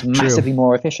 where cloud is massively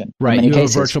more efficient. Right, you have a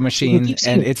virtual machine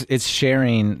and it's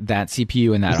sharing that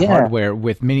CPU and that hardware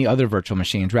with many other virtual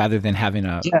machines rather than having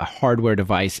a hardware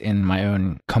device in my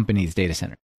own company's data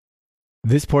center.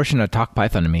 This portion of Talk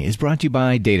Python to Me is brought to you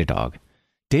by Datadog.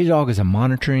 Datadog is a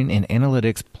monitoring and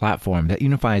analytics platform that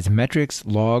unifies metrics,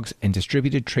 logs, and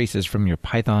distributed traces from your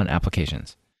Python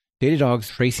applications. Datadog's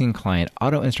tracing client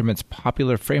auto-instruments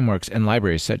popular frameworks and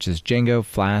libraries such as Django,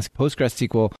 Flask,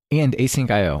 PostgreSQL, and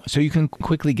Async.io, so you can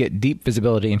quickly get deep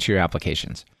visibility into your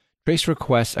applications. Trace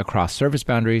requests across service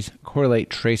boundaries, correlate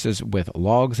traces with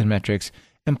logs and metrics,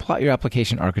 and plot your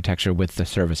application architecture with the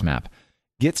service map.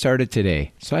 Get started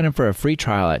today. Sign up for a free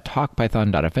trial at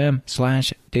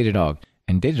talkpython.fm/Datadog,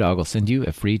 and Datadog will send you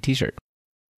a free t-shirt.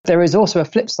 There is also a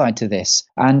flip side to this.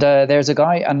 And there's a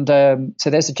guy, so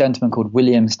there's a gentleman called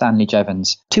William Stanley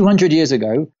Jevons. 200 years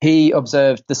ago, he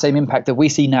observed the same impact that we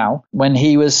see now when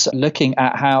he was looking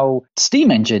at how steam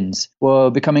engines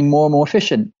were becoming more and more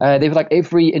efficient. They were like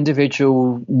every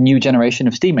individual new generation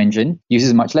of steam engine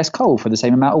uses much less coal for the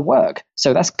same amount of work.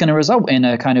 So that's going to result in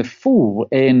a kind of fall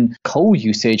in coal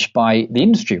usage by the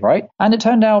industry, right? And it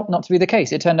turned out not to be the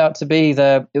case. It turned out to be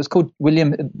it was called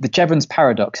the Jevons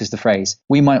paradox is the phrase.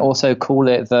 We might might also call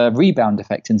it the rebound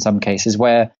effect in some cases,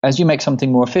 where as you make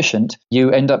something more efficient,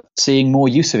 you end up seeing more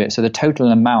use of it. So the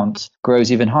total amount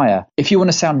grows even higher. If you want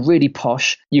to sound really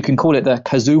posh, you can call it the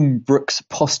Kazum-Brooks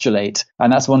postulate.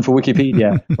 And that's one for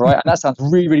Wikipedia, right? And that sounds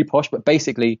really, really posh. But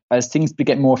basically, as things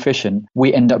get more efficient,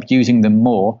 we end up using them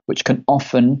more, which can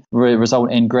often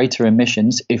result in greater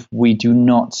emissions if we do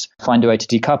not find a way to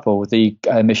decouple the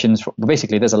emissions.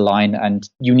 Basically, there's a line and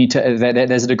you need to,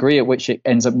 there's a degree at which it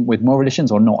ends up with more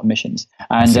emissions or not emissions.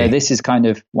 And this is kind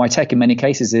of why tech in many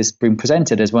cases is being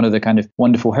presented as one of the kind of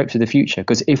wonderful hopes of the future.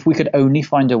 Because if we could only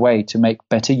find a way to make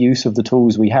better use of the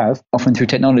tools we have, often through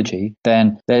technology,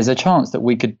 then there's a chance that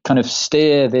we could kind of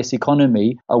steer this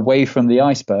economy away from the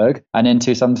iceberg and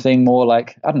into something more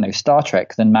like, I don't know, Star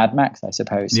Trek than Mad Max, I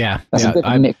suppose. Yeah. That's a bit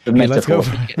of a mix of metaphor.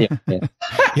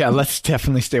 Yeah, let's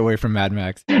definitely stay away from Mad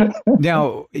Max.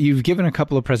 Now, you've given a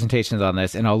couple of presentations on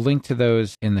this, and I'll link to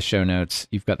those in the show notes.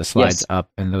 You've got the slides up,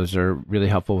 and those are really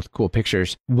helpful with cool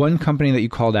pictures. One company that you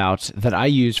called out that I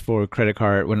use for credit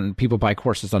card, when people buy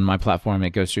courses on my platform,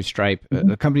 it goes through Stripe.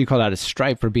 The company you called out is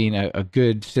Stripe for being a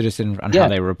good citizen on how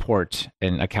they report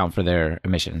and account for their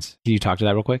emissions. Can you talk to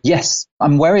that real quick? Yes.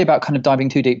 I'm wary about kind of diving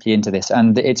too deeply into this,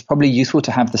 and it's probably useful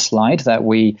to have the slide that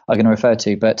we are going to refer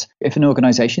to. But if an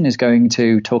organization is going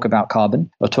to talk about carbon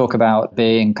or talk about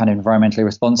being kind of environmentally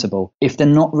responsible, if they're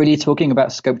not really talking about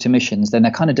scoped emissions, then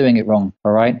they're kind of doing it wrong,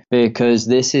 all right? Because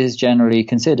this is generally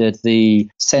considered the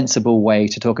sensible way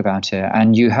to talk about it.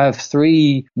 And you have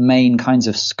three main kinds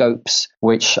of scopes,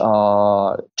 which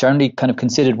are generally kind of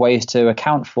considered ways to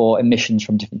account for emissions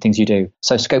from different things you do.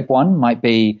 So scope one might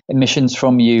be emissions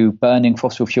from you burning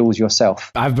fossil fuels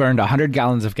yourself. I've burned 100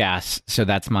 gallons of gas, so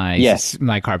that's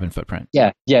my carbon footprint.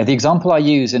 Yeah. The example I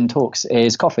use in talks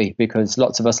is coffee, because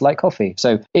lots of us like coffee.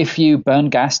 So if you burn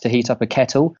gas to heat up a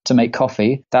kettle to make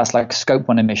coffee, that's like scope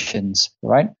one emissions,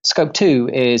 right? Scope two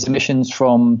is emissions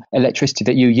from electricity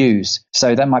that you use.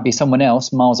 So that might be someone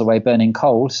else miles away burning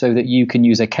coal so that you can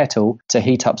use a kettle to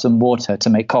heat up some water to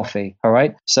make coffee, all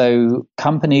right? So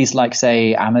companies like,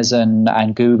 say, Amazon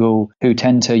and Google, who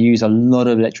tend to use a lot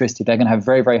of electricity, they're going to have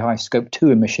very, very high scope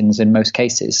two emissions in most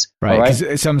cases. Right,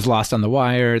 because some's lost on the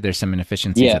wire, there's some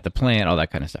inefficiencies at the plant, all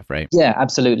that kind of stuff, right? Yeah,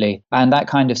 absolutely. And that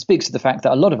kind of speaks to the fact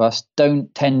that a lot of us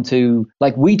don't tend to,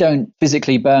 like, we don't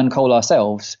physically burn coal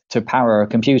ourselves to power a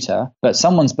computer, but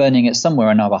someone's burning it somewhere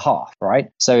on our behalf, right?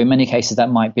 So in many cases, that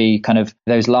might be kind of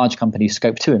those large companies'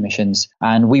 scope two emissions.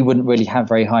 And we wouldn't really have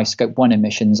very high scope one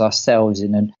emissions ourselves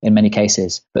in many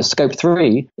cases. But scope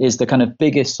three is the kind of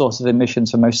biggest source of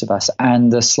emissions for most of us.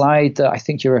 And the slide that I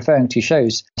think you're referring to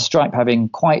shows Stripe having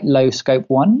quite low scope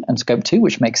one and scope two,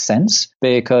 which makes sense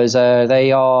because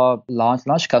they are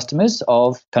large customers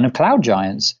of kind of cloud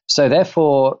giants. So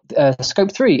therefore,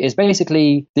 scope three is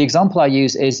basically, the example I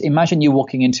use is, imagine you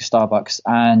walking into Starbucks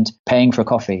and paying for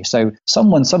coffee. So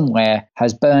someone somewhere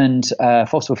has burned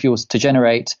fossil fuels to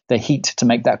generate the heat to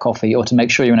make that coffee or to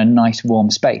make sure you're in a nice warm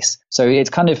space. So it's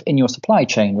kind of in your supply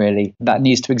chain, really, that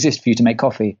needs to exist for you to make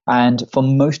coffee. And for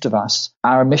most of us,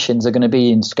 our emissions are going to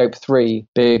be in scope three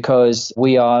because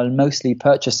we are mostly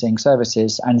purchasing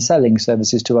services and selling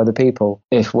services to other people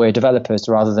if we're developers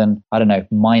rather than, I don't know,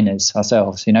 miners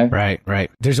ourselves, you know? Right.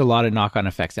 There's a lot of knock-on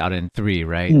effects out in three,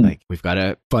 right? Like we've got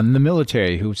to fund the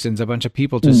military who sends a bunch of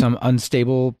people to some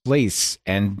unstable place.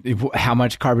 And how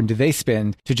much carbon do they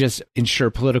spend to just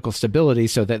ensure political stability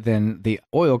so that then the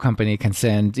oil company can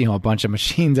send, a bunch of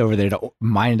machines over there to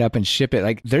mine it up and ship it?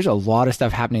 Like there's a lot of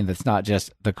stuff happening that's not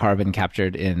just the carbon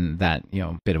captured in that,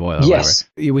 bit of oil or whatever.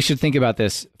 We should think about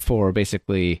this for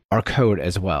basically our code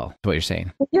as well, is what you're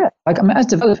saying. Yeah. As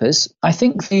developers, I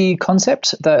think the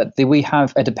concept that we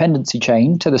have a dependency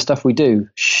chain to the stuff we do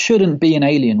shouldn't be an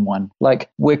alien one. Like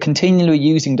we're continually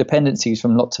using dependencies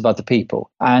from lots of other people.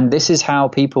 And this is how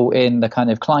people in the kind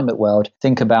of climate world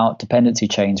think about dependency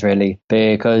chains, really,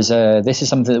 because this is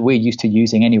something that we're used to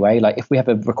using anyway. Like if we have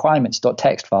a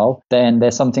requirements.txt file, then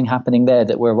there's something happening there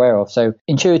that we're aware of. So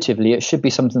intuitively, it should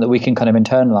be something that we can kind of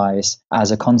internalize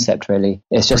as a concept, really.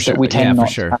 It's just that we tend not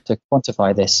to have to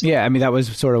quantify this. Yeah, I mean, that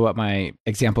was sort of what my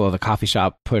example of the coffee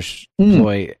shop push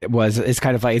deploy was. It's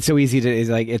kind of like, it's so easy to, it's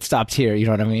like, it stopped here, you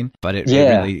know what I mean? But it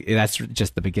really, that's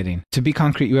just the beginning. To be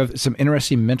concrete, you have some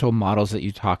interesting mental models that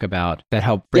you talk about that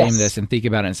help frame this and think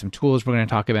about it, and some tools we're going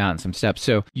to talk about and some steps.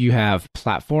 So you have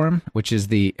platform, which is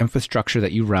the infrastructure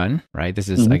that you run, right? This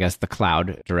is, I guess, the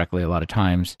cloud directly a lot of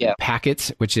times. Yeah.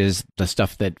 Packets, which is the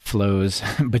stuff that flows flows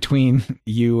between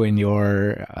you and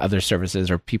your other services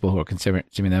or people who are consuming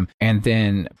them, and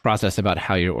then process about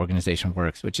how your organization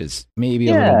works, which is maybe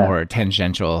a little more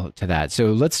tangential to that. So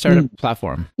let's start a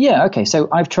platform. Yeah, okay. So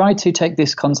I've tried to take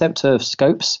this concept of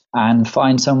scopes and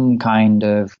find some kind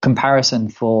of comparison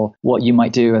for what you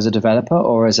might do as a developer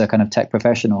or as a kind of tech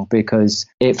professional, because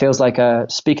it feels like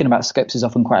speaking about scopes is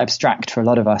often quite abstract for a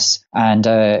lot of us. And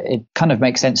it kind of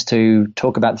makes sense to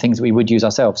talk about things we would use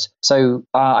ourselves. So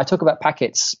I talk about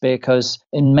packets because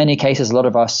in many cases, a lot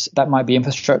of us, that might be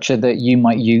infrastructure that you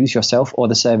might use yourself or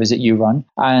the servers that you run.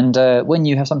 And when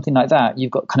you have something like that,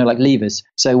 you've got kind of like levers.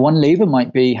 So one lever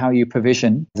might be how you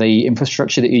provision the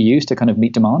infrastructure that you use to kind of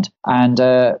meet demand. And,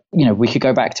 we could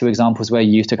go back to examples where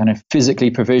you used to kind of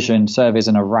physically provision servers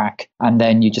in a rack, and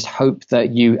then you just hope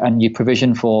that you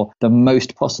provision for the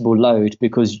most possible load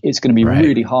because it's going to be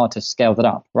really hard to scale that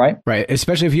up, right? Right.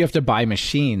 Especially if you have to buy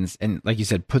machines and, like you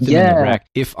said, put them in the rack.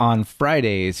 If on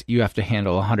Fridays you have to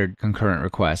handle 100 concurrent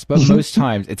requests, but most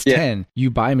times it's 10, you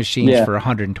buy machines for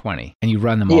 120 and you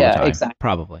run them all the time. Exactly.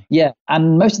 Probably. Yeah.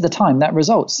 And most of the time that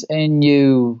results in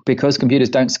you, because computers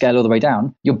don't scale all the way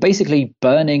down, you're basically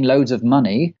burning loads of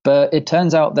money. But it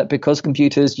turns out that because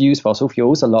computers use fossil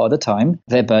fuels a lot of the time,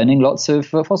 they're burning lots of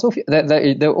fossil fuels.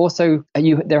 They're also,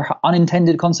 there are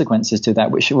unintended consequences to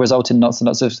that, which result in lots and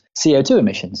lots of CO2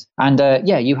 emissions. And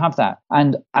you have that.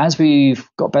 And as we've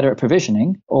got better at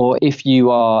provisioning, or if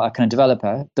you are a kind of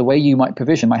developer, the way you might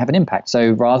provision might have an impact.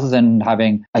 So rather than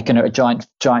having a kind of a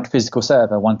giant physical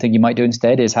server, one thing you might do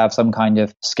instead is have some kind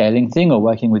of scaling thing, or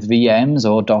working with VMs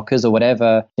or Dockers or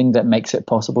whatever thing that makes it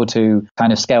possible to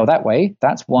kind of scale that way.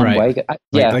 That's one way.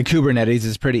 Like Kubernetes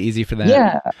is pretty easy for that.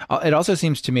 Yeah. It also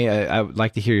seems to me, I would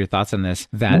like to hear your thoughts on this,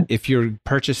 that if you're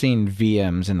purchasing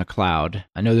VMs in the cloud,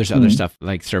 I know there's other stuff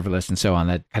like serverless and so on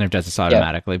that kind of does this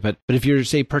automatically, but if you're,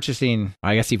 say, purchasing,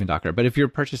 I guess even Docker, but if you're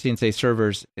purchasing, say,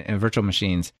 servers and virtual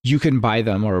machines, you can buy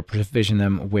them or provision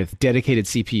them with dedicated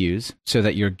CPUs so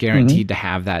that you're guaranteed to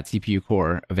have that CPU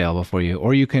core available for you,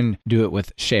 or you can do it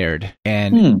with shared.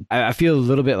 And I feel a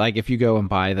little bit like if you go and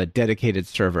buy the dedicated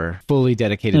server, fully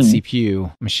dedicated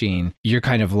CPU machine, you're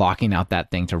kind of locking out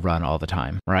that thing to run all the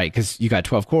time, right? Because you got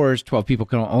 12 cores,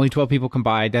 only 12 people can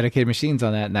buy dedicated machines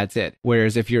on that, and that's it.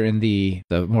 Whereas if you're in the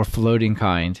more floating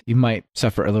kind, you might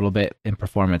suffer a little bit in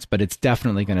performance, but it's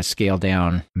definitely going to scale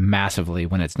down massively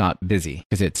when it's not busy,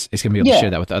 because it's going to be able to share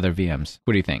that with other VMs.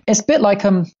 What do you think? It's a bit like,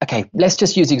 okay, let's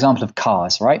just use the example of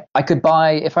cars, right? I could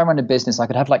buy, if I run a business, I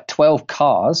could have like 12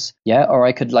 cars, or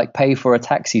I could like pay for a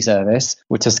taxi service,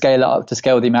 which to scale it up, to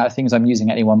scale the amount of things I'm using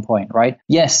at any one point, right?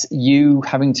 Yes, you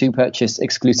having to purchase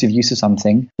exclusive use of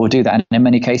something will do that. And in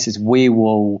many cases, we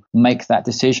will make that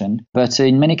decision. But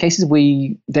in many cases,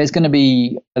 there'll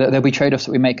be trade-offs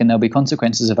that we make, and there'll be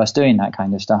consequences of us doing that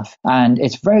kind of stuff. And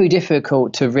it's very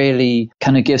difficult to really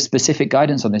kind of give specific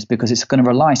guidance on this because it's going to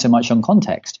rely so much on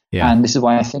context. Yeah. And this is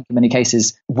why I think in many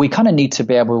cases, we kind of need to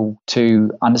be able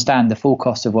to understand the full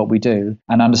cost of what we do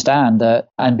and understand that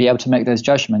and be able to make those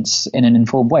judgments in an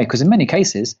informed way. Because in many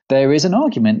cases, there is an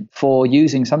argument for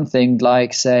using something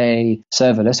like, say,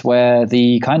 serverless, where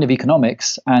the kind of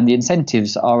economics and the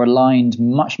incentives are aligned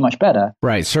much, much better.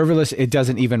 Right. Serverless, it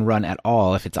doesn't even run at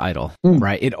all if it's idle,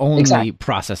 right? It only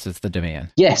processes the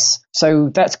demand. Yes. So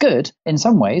that's good in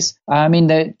some ways. I mean,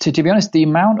 to be honest, the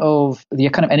amount of the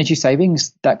kind of energy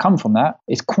savings that come from that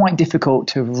is quite difficult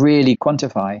to really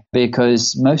quantify,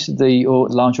 because most of the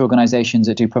large organizations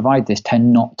that do provide this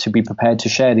tend not to be prepared to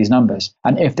share these numbers.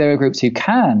 And if there are groups who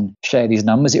can share these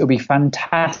numbers, it would be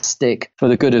fantastic for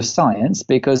the good of science,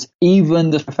 because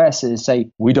even the professors say,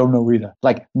 we don't know either.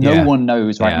 Like no one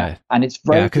knows right now. And it's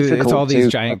very difficult. It's all these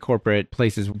giant corporate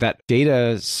places that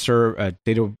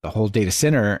the whole data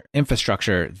center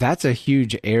infrastructure, that's a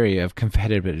huge area of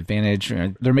competitive advantage.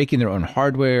 They're making their own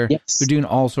hardware. Yes. They're doing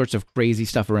all sorts of crazy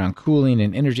stuff around cooling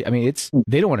and energy. I mean,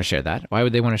 they don't want to share that. Why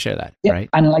would they want to share that? Yeah. Right.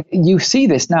 And like you see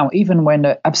this now, even when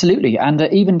absolutely. And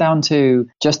even down to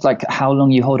just like how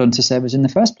long you hold on to servers in the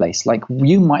first place. Like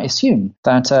you might assume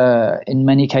that in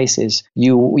many cases,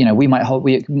 we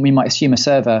might assume a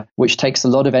server which takes a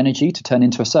lot of energy to turn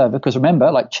into a server. Because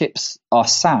remember, like chips are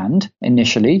sand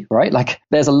initially, right? Like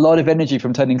there's a lot of energy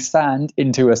from turning sand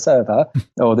into a server,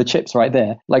 or the chips right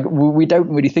there. Like we don't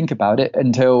really think about it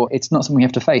until it's not something we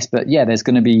have to face. But yeah, there's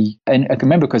going to be, and I can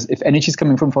remember, because if energy is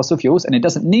coming from fossil fuels, and it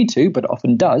doesn't need to, but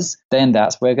often does, then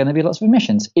that's where going to be lots of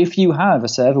emissions. If you have a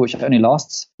server which only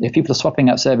lasts, if people are swapping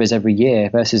out servers every year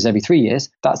versus every 3 years,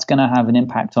 that's going to have an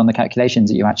impact on the calculations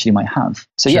that you actually might have.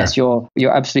 So yes, you're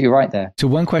absolutely right there. So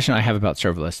one question I have about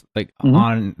serverless, like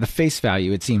on the face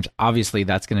value, it seems obviously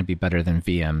that's going to be better than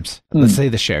VMs. Let's say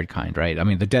the shared kind, right? I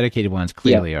mean, the dedicated ones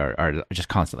clearly are are just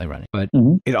constantly running. But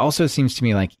Mhm. it also seems to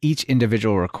me like each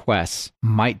individual request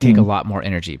might take a lot more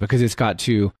energy because it's got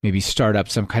to maybe start up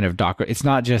some kind of Docker. It's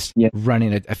not just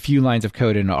running a few lines of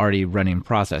code in an already running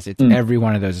process. It's every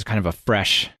one of those is kind of a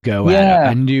fresh go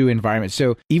at a new environment.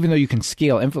 So even though you can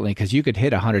scale infinitely, because you could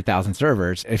hit 100,000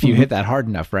 servers if you hit that hard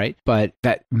enough, right? But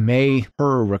that may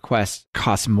per request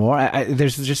cost more.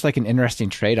 There's just like an interesting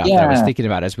trade-off that I was thinking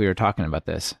about as we were talking about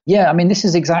this. Yeah, I mean, this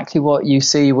is exactly what you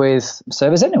see with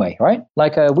servers anyway, right?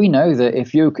 Like we know that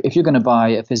if you're going to buy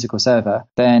a physical server,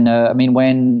 then I mean,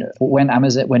 when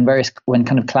Amazon, when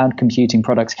kind of cloud computing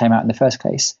products came out in the first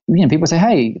place, people say,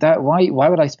 hey, why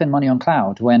would I spend money on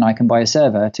cloud when I can buy a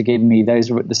server to give me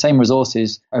the same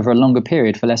resources over a longer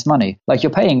period for less money? Like,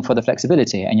 you're paying for the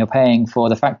flexibility, and you're paying for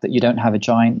the fact that you don't have a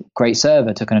giant great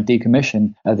server to kind of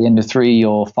decommission at the end of 3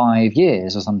 or 5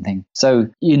 years or something. So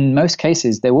in most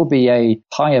cases, there will be a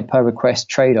higher per request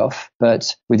trade-off,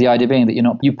 but with the idea being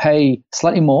that you pay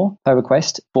slightly more per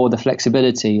request for the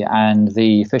flexibility and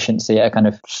the efficiency at a kind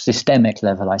of systemic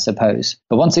level, I suppose.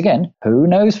 But once again, who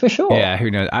knows for sure? Yeah,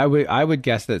 who knows? I would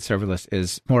guess that serverless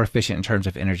is more efficient in terms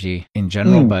of energy in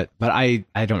general, but I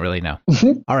don't really know.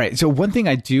 All right. So one thing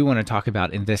I do want to talk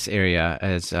about in this area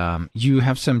is you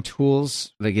have some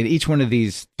tools, like at each one of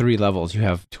these 3 levels, you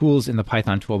have tools in the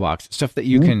Python toolbox, stuff that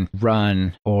you can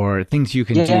run or things you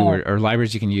can do or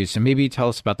libraries you can use. So maybe tell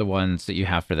us about the ones that you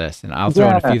have for this, and I'll throw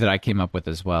in a few that I came up with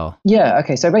as well. Yeah.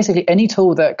 Okay. So basically, any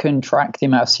tool that can track the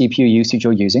amount of CPU usage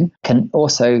you're using can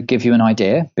also give you an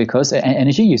idea, because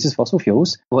energy uses fossil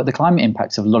fuels, what the climate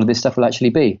impacts of a lot of this stuff will actually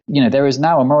be. There is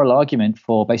now a moral argument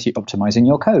for basically optimizing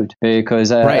your code, because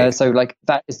so like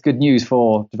that is good news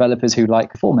for developers who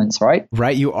like performance, right?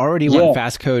 Right. You already want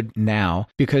fast code now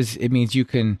because it means you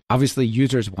can, obviously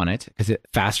users want it because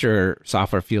faster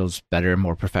software feels better,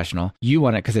 more professional. You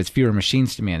want it because it's fewer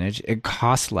machines to manage. It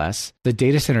costs less. The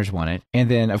data centers want it. And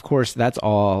then, of course, that's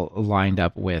all lined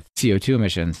up with CO2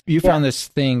 emissions. You found this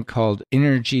thing called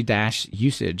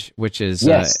energy-usage, which is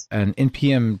an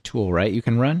NPM tool, right? You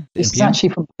can run? This is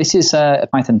actually this is a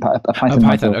Python.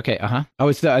 Python. Okay. Oh,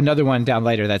 it's another one down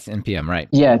later. That's NPM, right?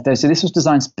 Yeah. So this was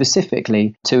designed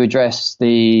specifically to address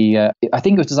I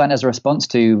think it was designed as a response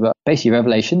to basically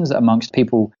revelations amongst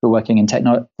people who are working in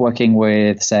working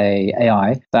with, say,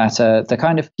 AI, that the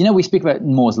kind of, we speak about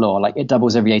Moore's law, like it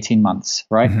doubles every 18 months,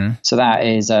 right? So that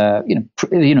is,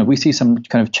 we see some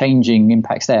kind of changing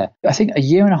impacts there. I think a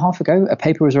year and a half ago, a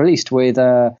paper was released with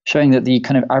showing that the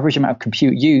kind of average amount of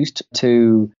compute used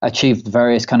to achieve the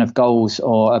various kind of goals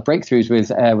or breakthroughs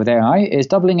with AI is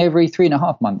doubling every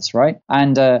 3.5 months, right?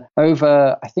 And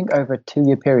over a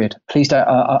 2-year period. Please don't.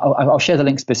 I'll share the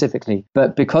link specifically.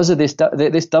 But because of this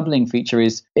doubling feature,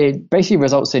 it basically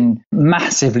results in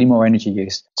massively more energy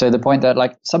use. So the point that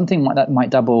like something like that might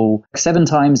double 7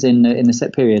 times in the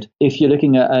set period. If you're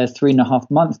looking at a 3.5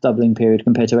 month doubling period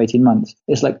compared to 18 months,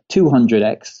 it's like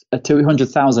 200x,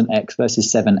 200,000x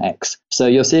versus 7x. So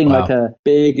you're seeing like a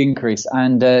big increase.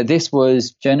 And this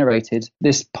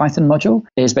Python module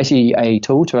is basically a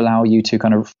tool to allow you to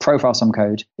kind of profile some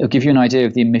code. It'll give you an idea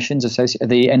of the emissions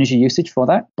the energy usage for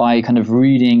that by kind of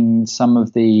reading some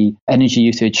of the energy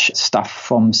usage stuff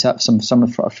from some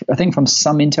I think from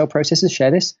some Intel processors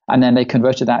share this, and then they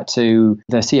converted that to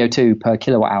the CO2 per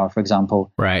kilowatt hour, for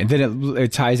example. Right, and then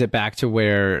it ties it back to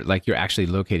where like you're actually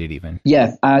located even.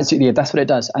 Yeah, absolutely. That's what it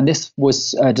does. And this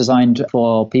was designed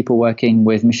for people working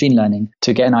with machine learning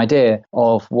to get an idea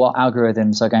of what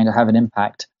algorithms are going to have an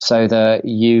impact, so that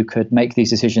you could make these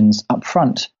decisions up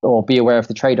front or be aware of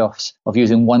the trade-offs of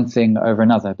using one thing over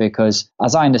another. Because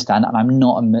as I understand, and I'm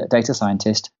not a data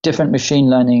scientist, different machine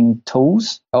learning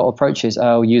tools or approaches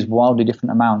use wildly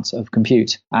different amounts of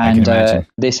compute. And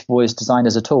this was designed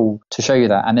as a tool to show you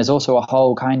that. And there's also a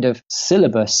whole kind of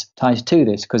syllabus tied to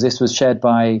this, because this was shared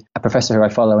by a professor who I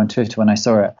follow on Twitter when I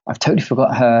saw it. I've totally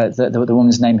forgot the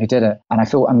woman's name who did it. And I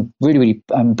feel I'm really, really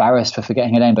embarrassed for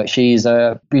forgetting her name, but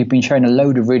we've been sharing a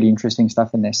load of really interesting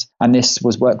stuff in this. And this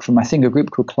was work from, I think, a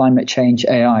group called Climate Change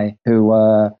AI,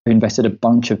 who invested a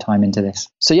bunch of time into this.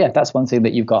 So yeah, that's one thing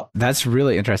that you've got. That's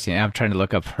really interesting. I'm trying to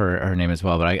look up her name as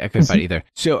well, but I couldn't find either.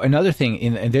 So another thing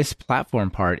in this platform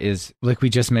part is, like we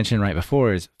just mentioned right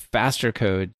before, is faster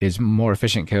code is more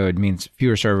efficient code, means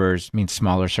fewer servers, means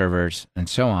smaller servers, and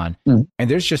so on. And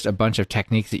there's just a bunch of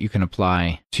techniques that you can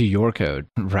apply to your code,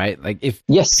 right? Like if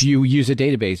Yes. you use a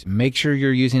database, make sure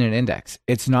you're using an index.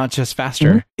 It's not just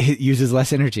faster, it uses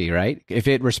less energy, right? If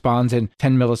it responds in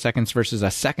 10 milliseconds versus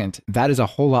a second, that is a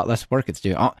whole lot less work it's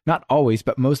doing. Not always,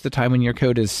 but most of the time when your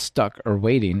code is stuck or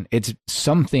waiting, it's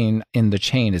something in the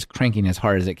chain is cranking as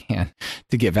hard as it can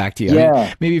to get back to you. Yeah. I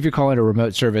mean, maybe if you're calling a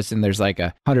remote service and there's like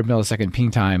a 100 millisecond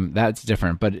ping time, that's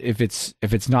different. But if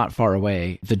it's not far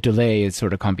away, the delay is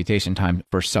sort of computation time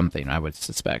for something, I would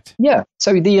suspect. Yeah.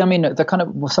 So the kind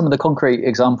of some of the concrete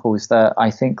examples that I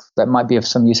think that might be of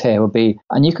some use here would be,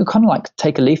 and you could kind of like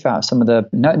take a leaf out of some of the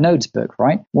nodes book,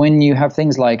 right? When you have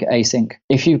things like async,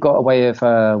 if you've got a way of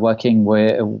working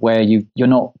where you're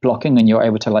not blocking and you're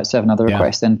able to like serve another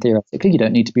request, then theoretically you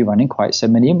don't need to be running quite so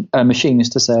many machines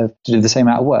to do the same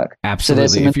amount of work. Absolutely.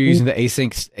 So if you're using the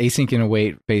async and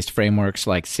await based frameworks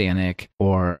like Sanic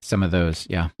or some of those,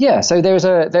 yeah. So there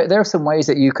are some ways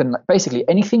that you can basically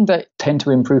anything that tend to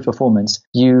improve performance.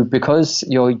 Because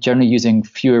you're generally using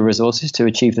fewer resources to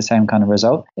achieve the same kind of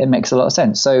result, it makes a lot of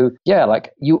sense. So yeah,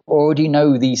 like you already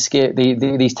know these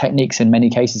techniques in many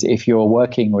cases if you're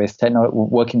working with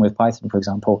Python, for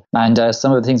example, and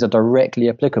some of the things are directly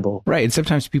applicable. Right, and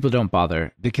sometimes people don't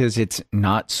bother because it's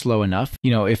not slow enough.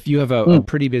 You know, if you have a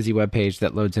pretty busy web page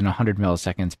that loads in 100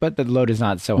 milliseconds, but the load is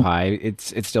not so high,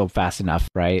 it's still fast enough,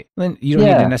 right? Then you don't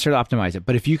need to necessarily optimize it.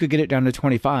 But if you could get it down to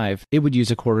 25, it would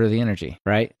use a quarter of the energy,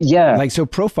 right? Yeah. Like so,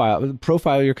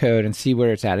 profile your code and see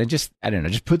where it's at, and just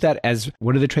put that as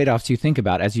what are the trade-offs you think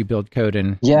about as you build code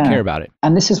and care about it.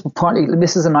 And this is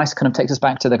a nice kind of takes us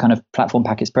back to the kind of platform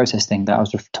package process thing that I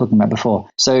was talking about before.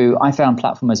 So I found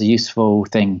platform as a useful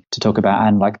thing to talk about,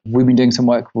 and like we've been doing some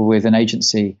work with an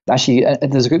agency. Actually,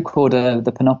 there's a group called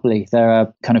the Panoply. They're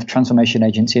a kind of transformation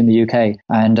agency in the UK,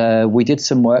 and we did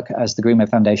some work as the Greenway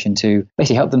Foundation to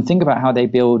basically help them think about how they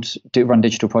run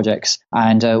digital projects,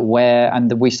 and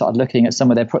we started looking at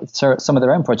some of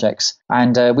their own projects,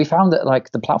 and we found that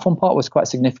like the platform part was quite a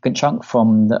significant chunk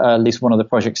from at least one of the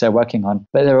projects they're working on.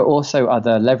 But there are also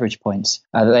other leverage points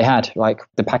that they had, like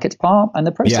the packets part and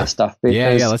the process stuff.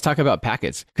 Let's talk about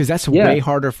packets, because that's way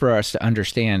harder for us to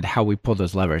understand how we pull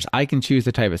those levers. I can choose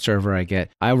the type of server I get.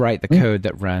 I write the code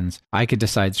that runs. I could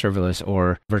decide serverless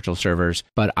or virtual servers,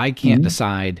 but I can't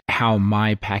decide how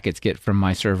my packets get from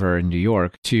my server in New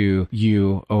York to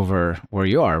you over where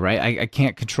you are, right? I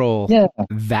can't control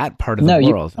that part of the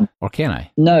world, or can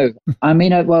I? No. I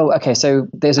mean, so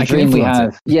there's a dream we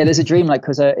have. Yeah, there's a dream, like,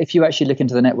 because if you actually look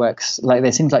into the networks, like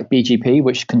there's things like BGP,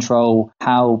 which control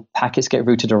how packets get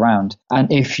routed around.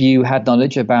 And if you had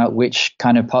knowledge about which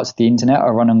kind of parts of the internet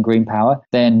are run on green power,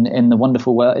 then in the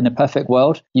wonderful world, in a perfect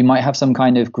world, you might have some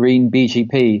kind of green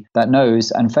BGP that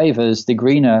knows and favors the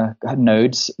greener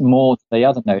nodes more than the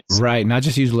other nodes. Right. Not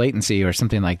just use latency or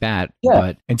something like that. Yeah.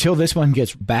 But until this one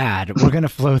gets bad, we're going to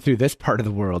flow through this part of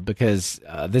the world, because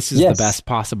this is the best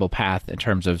possible path in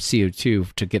terms of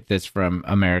CO2 to get this from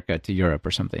America to Europe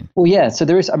or something. Well, yeah. So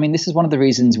this is one of the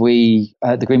reasons we,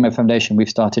 at the Greenway Foundation, we've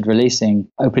started releasing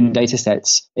open data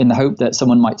sets in the hope that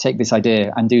someone might take this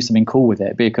idea and do something cool with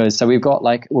it. Because we're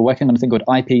working on a thing called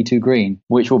IP2Green,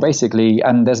 which will basically,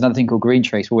 and there's another thing called Green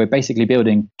Trace, where we're basically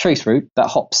building trace route that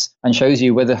hops and shows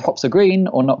you whether hops are green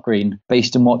or not green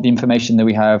based on what the information that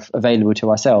we have available to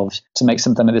ourselves to make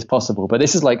something like this possible. But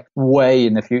this is like way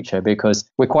in the future, because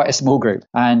we're quite a small group,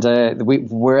 and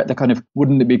we're at the kind of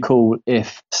wouldn't it be cool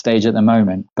if stage at the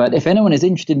moment. But if anyone is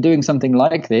interested in doing something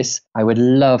like this, I would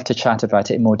love to chat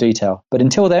about it in more detail. But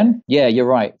until then, yeah, you're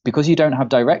right, because you don't have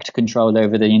direct control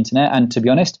over the internet. And to be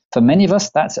honest, for many of us,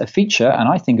 that's a feature, and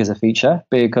I think is a feature,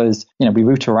 because we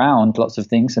route around lots of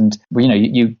things, and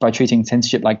you by treating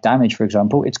censorship like damage, for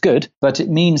example, it's good, but it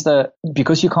means that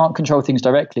because you can't control things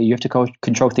directly, you have to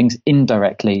control things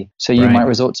indirectly. So you might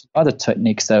resort to other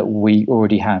techniques that we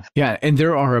already have. Yeah, and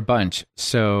there are a bunch.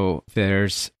 So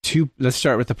there's two. Let's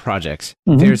start with the projects.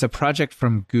 There's a project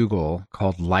from Google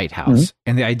called Lighthouse,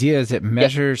 and the idea is it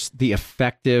measures the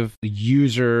effective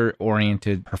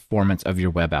user-oriented performance of your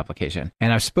web application.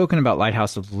 And I've spoken about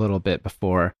Lighthouse a little bit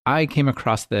before. I came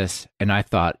across this and I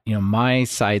thought, my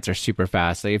sites are super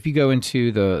fast. Like if you go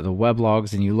into the web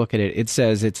logs and you look at it, it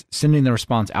says it's sending the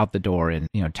response out the door in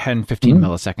 10, 15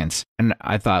 milliseconds. And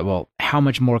I thought, well, how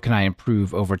much more can I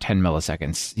improve over 10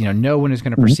 milliseconds? No one is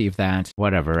going to perceive that,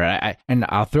 whatever. And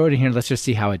I'll throw it in here. Let's just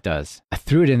see how it does. I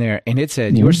threw it in there and it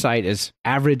said, your site is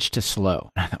average to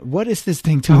slow. I thought, what is this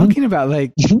thing talking about?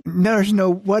 Like,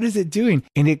 what is it doing?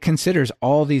 And it considers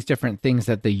all these different things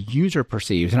that the user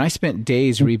perceives. And I spent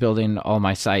days rebuilding all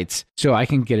my sites so I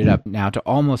can get it up now to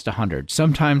almost 100.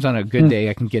 Sometimes on a good day,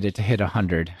 I can get it to hit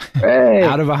 100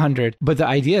 out of 100. But the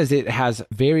idea is it has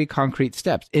very concrete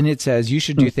steps. And it says you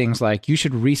should do things like you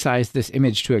should resize this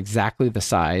image to exactly the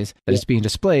size that it's being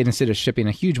displayed instead of shipping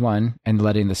a huge one and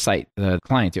letting the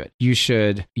client do it. You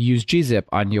should use gzip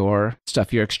on your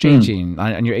stuff you're exchanging,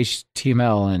 on your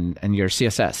HTML and your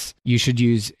CSS. You should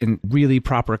use really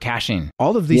proper caching.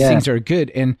 All of these things are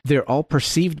good, and they're all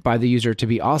perceived by the user to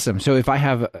be awesome. So if I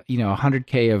have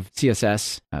 100K of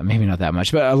CSS, maybe not that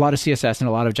much, but a lot of CSS and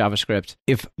a lot of JavaScript,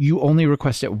 if you only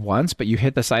request it once, but you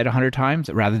hit the site 100 times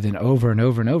rather than over and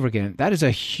over and over again, that is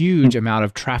a huge amount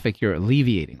of traffic you're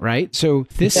alleviating, right? So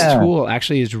this tool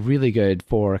actually is really good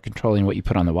for controlling what you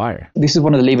put on the wire. This is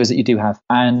one of the levers that you do have.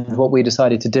 And what we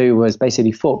decided to do was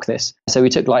basically fork this. So we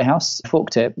took Lighthouse,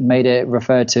 forked it, made it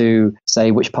refer to,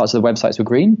 say, which parts of the websites were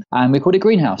green, and we called it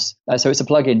Greenhouse. So it's a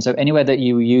plugin. So anywhere that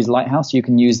you use Lighthouse, you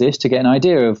can use this to get an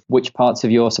idea of which parts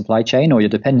of your supply chain or your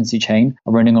dependency chain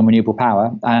are running on renewable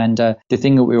power. And the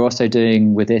thing that we're also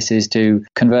doing with this is to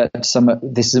convert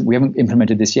we haven't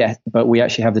implemented this yet, but we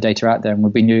actually have the data out there, and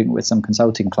we've been doing it with some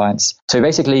consulting clients. So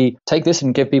basically take this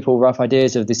and give people rough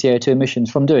ideas of the CO2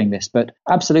 emissions from doing this. But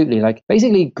absolutely,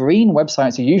 basically green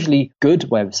websites are usually good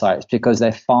websites because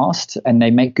they're fast and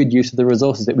they make good use of the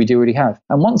resources that we do already have.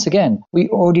 And once again, we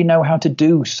already know how to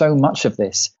do so much of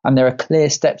this, and there are clear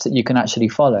steps that you can actually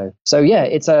follow. So yeah,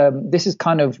 this is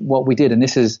kind of what we did, and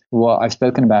this is what I've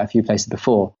spoken about a few places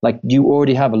before. You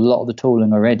already have a lot of the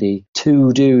tooling already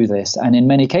to do this, and in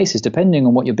many cases, depending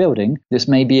on what you're building, this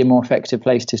may be a more effective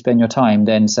place to spend your time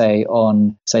than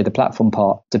on the platform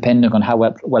part, depending on how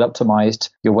well optimized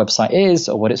your website is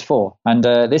or what it's for. And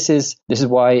this is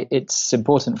why it's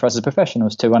important for us as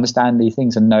professionals to understand these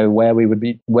things and know where we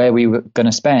were going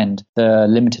to spend the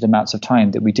limited amounts of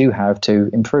time that we do have to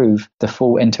improve the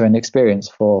full end-to-end experience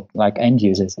for end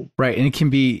users. Right, and it can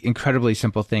be incredibly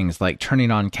simple things like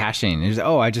turning on caching.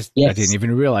 I didn't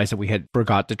even realize that we had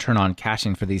forgot to turn on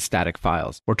caching for these static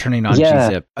files, or turning on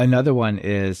gzip. Another one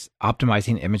is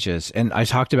optimizing images, and I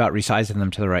talked about resizing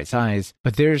them to the right size,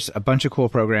 but there's a bunch of cool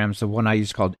programs. The one I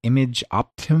use called Image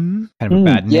Optim, kind of a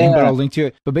bad name, but I'll link to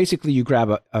it. But basically you grab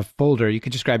a folder, you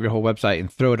could just grab your whole website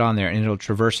and throw it on there, and it'll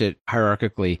traverse it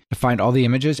hierarchically to find all the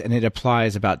images, and it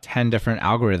applies about 10 different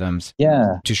algorithms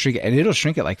to shrink it, and it'll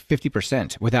shrink it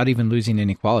 50% without even losing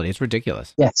any quality. It's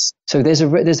ridiculous. Yes. So there's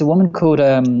a woman called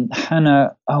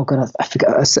Hannah. Oh God, I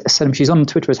forgot. She's on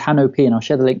Twitter as Hannah P, and I'll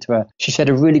share the link to her. She shared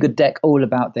a really good deck all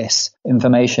about this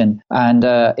information, and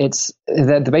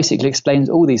that basically explains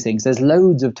all these things. There's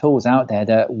loads of tools out there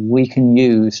that we can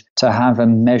use to have a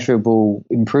measurable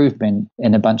improvement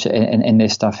in a bunch of in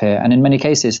this stuff here. And in many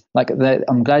cases,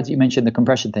 I'm glad you mentioned the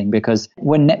compression thing, because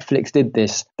when Netflix did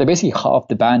this, they basically halved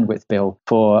the bandwidth bill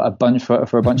for a bunch of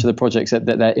the projects that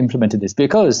they implemented this,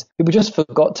 because people just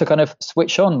forgot to kind of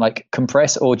switch on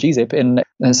compress or gzip in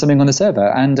something on the server.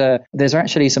 And there's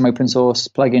actually some open source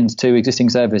plugins to existing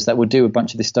servers that will do a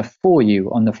bunch of this stuff for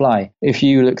you on the fly. If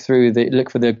you look for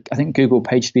the I think Google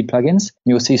PageSpeed plugins,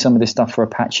 you'll see some of this stuff for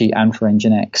Apache and for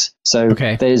Nginx. So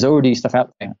there's already stuff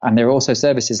out there, and there are also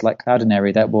services like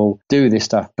Cloudinary that will do this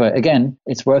stuff. But again,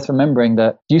 it's worth remembering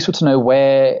that it's useful to know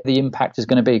where the impact is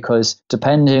going to be, because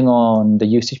depending on the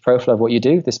usage profile of what you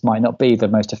do, this might not be the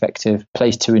most effective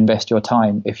place to invest your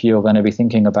time if you're going to be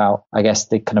thinking about, I guess,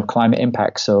 the kind of climate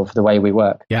impacts of the way we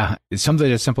work. Yeah, it's something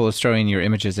as simple as throwing your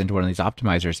images into one of these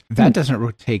optimizers. That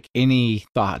doesn't take any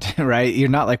thought, right? You're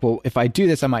not like, well, if I do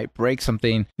this, I might break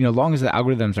something. Long as the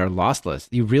algorithms are lossless,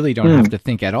 you really don't have to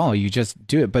think at all. You just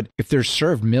do it. But if they're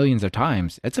served millions of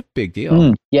times, it's a big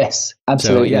deal. Yes,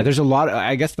 absolutely. So, yeah, there's a lot.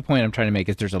 I guess the point I'm trying to make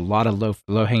is there's a lot of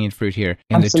low-hanging fruit here.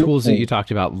 And the tools that you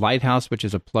talked about, Lighthouse, which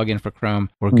is a plugin for Chrome,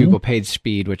 or Google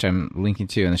PageSpeed, which I'm linking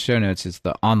to in the show notes, is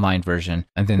the online version,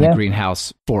 and then the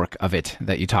Greenhouse fork of it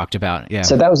that you talked about. Yeah.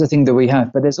 So that was the thing that we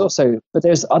have. But there's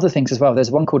other things as well.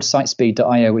 There's one called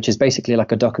Sitespeed.io, which is basically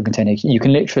like a Docker container. You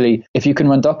can literally, if you can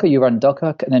run Docker, you run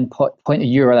Docker, and then point a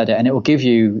URL at it, and it will give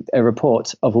you a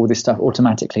report of all this stuff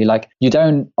automatically.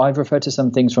 I've referred to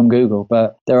some things from Google,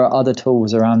 but there are other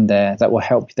tools around there that will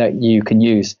help that you can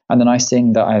use. And the nice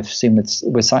thing that I've seen with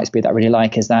Sitespeed that I really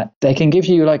like is that they can give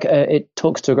you it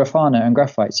talks to Grafana and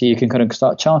Graphite, so you can kind of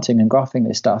start charting and graphing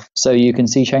this stuff, so you can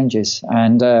see changes.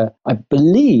 And I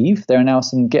believe there are now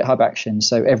some GitHub actions,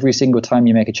 so every single time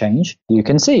you make a change, you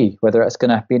can see whether it's going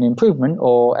to be an improvement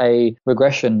or a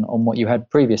regression on what you had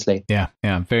previously. Yeah,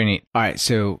 very neat. All right,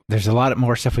 so there's a lot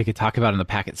more stuff we could talk about on the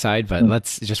packet side, but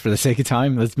let's, just for the sake of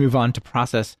time, let's move on to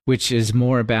process, which is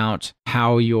more about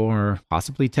how your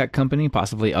possibly tech company,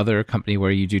 possibly other company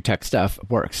where you do tech stuff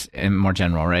works in more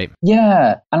general, right?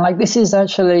 Yeah, and this is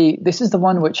the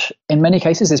one which in many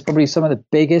cases is probably some of the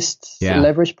biggest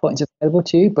leverage points available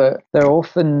to you, but they're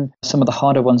often some of the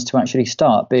harder ones to actually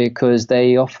start, because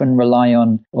they often rely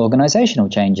on organizational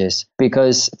changes,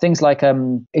 because things like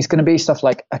it's going to be stuff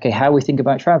like, okay, how we think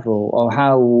about travel or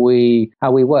how we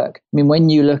work. I mean, when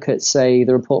you look at, say,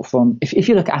 the report from, if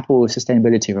you look at Apple's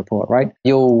sustainability report, right,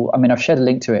 I've shared a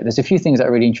link to it. There's a few things that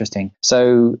are really interesting.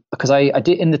 So, because I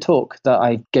did in the talk that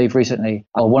I gave recently,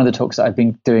 or one of the talks that I've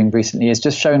been doing recently, is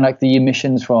just showing like the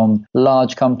emissions from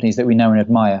large companies that we know and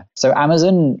admire. So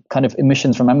Amazon, kind of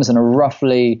emissions from Amazon are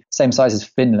roughly same size as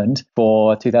Finland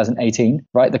for 2018,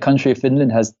 right? The country of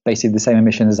Finland has basically the same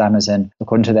emissions as Amazon,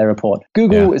 according to their report.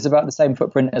 Google is about the same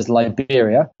footprint as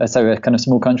Liberia, so a kind of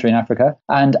small country in Africa.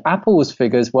 And Apple's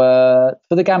figures were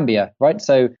for the Gambia, right?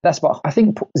 So that's about, I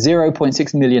think,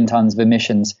 0.6 million tons of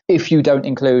emissions if you don't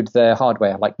include the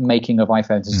hardware, like making of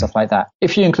iPhones and stuff like that.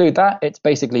 If you include that, it's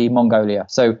basically Mongolia.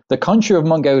 So the country of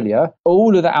Mongolia,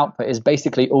 all of the output is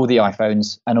basically all the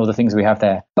iPhones and all the things we have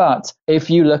there. But if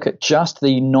you look at just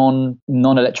the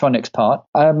non-electronics part,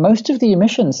 most of the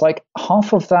emissions, like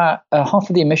half of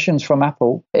the emissions from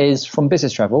Apple is from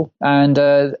business travel, and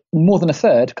more than a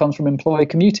third comes from employee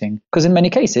commuting. Because in many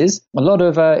cases, a lot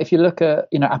of if you look at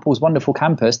Apple's wonderful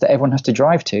campus that everyone has to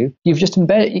drive to, you've just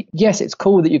embedded. Yes, it's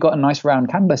cool that you've got a nice round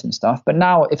campus and stuff, but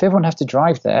now if everyone has to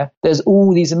drive there, there's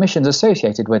all these emissions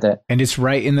associated with it. And it's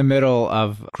right in the middle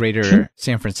of greater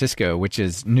San Francisco, which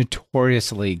is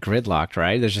notoriously gridlocked,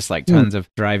 right? There's just like tons of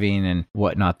driving and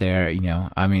whatnot there.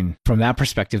 I mean, from that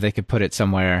perspective, they could put it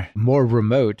somewhere more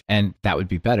remote, and that would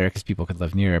be better because people could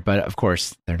live near it. But of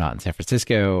course, they're not in San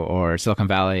Francisco or Silicon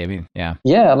Valley. I mean, yeah.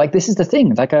 Yeah, like this is the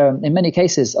thing. Like in many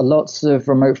cases, lots of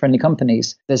remote-friendly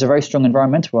companies, there's a very strong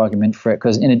environmental argument for it,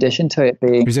 because in addition to it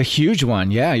being... There's a huge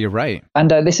one. Yeah, you're right.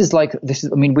 And I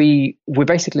mean, we're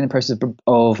basically in the process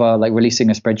of like releasing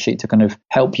a spreadsheet to kind of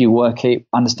help you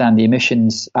understand the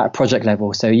emissions at a project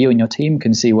level, so you and your team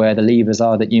can see where the levers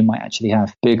are that you might actually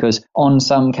have. Because on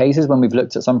some cases, when we've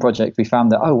looked at some projects, we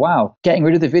found that, oh wow, getting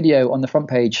rid of the video on the front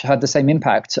page had the same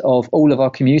impact of all of our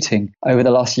commuting over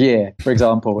the last year, for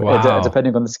example,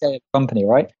 depending on the scale of the company,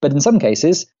 right? But in some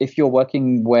cases, if you're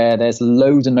working where there's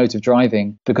loads and loads of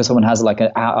driving because someone has like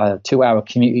a 2-hour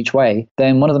commute each way,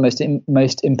 then one of the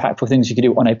most impactful things you could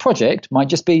do on a project might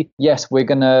just be, yes, we're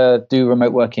going to do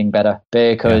remote working better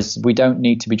because we don't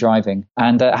need to be driving.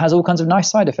 And it has all kinds of nice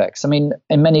side effects. I mean,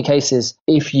 in many cases,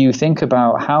 if you think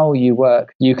about how you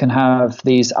work, you can have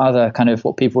these other kind of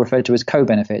what people refer to as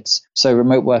co-benefits. So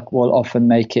remote work will often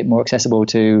make it more accessible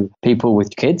to people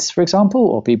with kids, for example,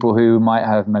 or people who might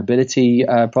have mobility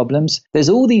problems. There's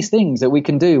all these things that we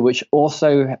can do which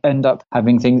also end up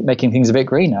making things a bit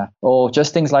greener, or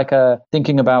just things like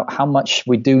thinking about how much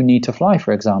we do need to fly,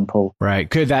 for example. Right.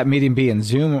 Could that meeting be in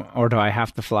Zoom, or do I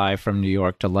have to fly from New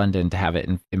York to London to have it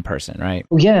in person, right?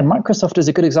 Yeah, Microsoft is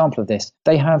a good example of this.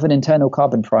 They have an internal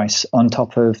carbon price on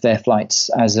top of their flights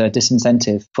as a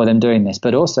disincentive for them doing this.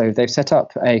 But also they've set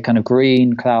up a kind of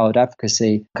green cloud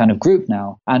advocacy kind of group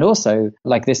now. And also,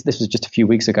 like this was just a few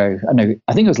weeks ago.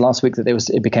 I think it was last week that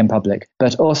it became public.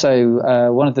 But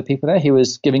also one of the people there, he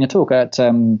was giving a talk at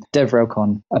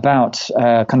DevRailCon about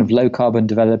kind of low carbon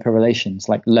developer relations,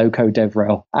 like low-code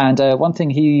DevRail. And one thing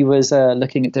he was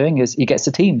looking at doing is he gets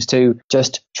the teams to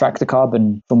just track the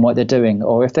carbon from what they're doing,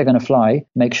 or if they're going to fly,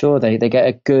 make sure they get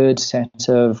a good set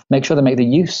of, make sure they make the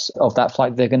use of that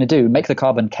flight they're going to do, make the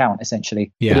carbon count,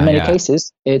 essentially. But in many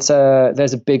cases, there's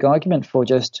a big argument for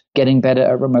just getting better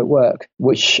at remote work,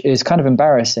 which is kind of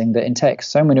embarrassing that in tech,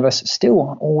 so many of us still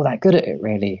aren't all that good at it,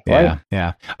 really. Right?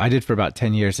 Yeah. I did for about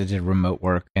 10 years. I did remote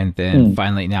work. And then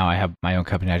finally now I have my own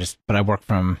company. But I work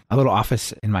from a little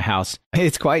office in my house.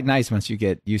 It's quite nice once you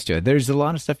get used to it. There's a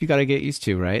lot of stuff you got to get used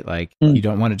to, right? Like you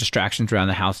don't want distractions around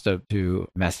the house to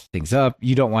mess things up.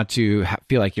 You don't want to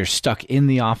feel like you're stuck in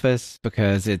the office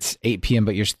because it's 8 p.m.,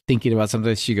 but you're thinking about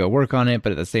something, so you go work on it.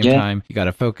 But at the same time, you got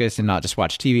to focus and not just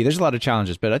watch TV. There's a lot of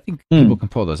challenges, but I think people can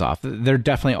pull those off. They're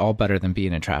definitely all better than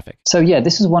being in traffic. So yeah,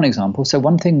 this is one example. So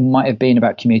one thing might have been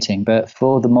about commuting, but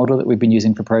for the model that we've been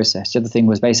using for Process, the other thing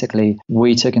was basically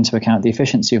we took into account the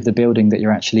efficiency of the building that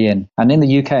you're actually in. And in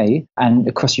the UK and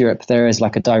across Europe, there is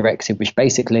like a directive which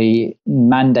basically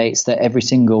mandates that every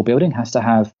single building has to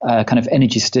have a kind of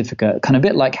energy certificate, kind of a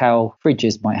bit like how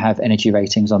fridges might have energy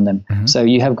ratings on them. So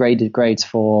you have graded grades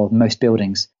for most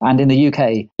buildings. And in the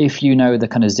UK, if you know the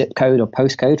kind of zip code or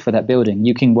postcode for that building,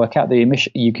 you can work out the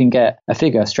emission, you can get a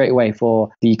figure straight away for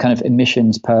the kind of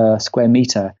emissions per square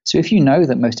meter. So if you know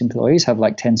that most employees have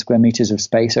like 10 square meters of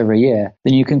space over a year,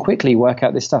 then you can quickly work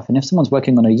out this stuff. And if someone's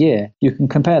working on a year, you can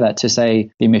compare that to,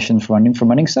 say, the emissions from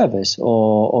running servers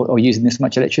or using this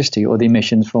much electricity, or the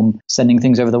emissions from sending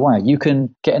things over the wire. You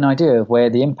can get an idea of where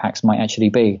the impacts might actually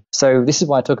be. So this is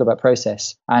why I talk about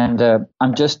Process. And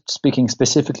I'm just speaking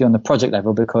specifically on the project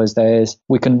level because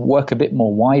we can work a bit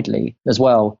more widely as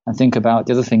well and think about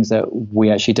the other things that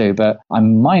we actually do. But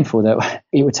I'm mindful that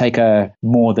it would take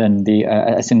more than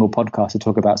a single podcast to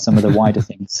talk about some of the wider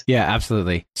things. Yeah,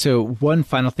 absolutely. So one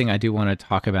final thing I do want to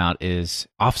talk about is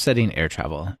offsetting air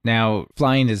travel. Now,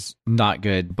 flying is not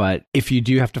good, but if you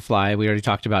do have to fly, we already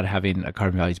talked about having a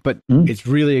carbon values, but it's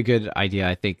really a good idea,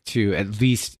 I think, to at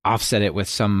least offset it with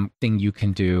something you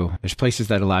can do. There's places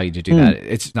that allow you to do that.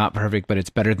 It's not perfect, but it's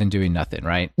better than doing nothing,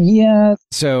 right? Yeah.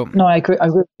 So no, I agree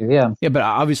with you. Yeah. Yeah, but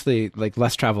obviously, like,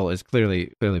 less travel is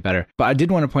clearly better. But I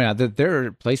did want to point out that there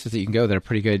are places that you can go that are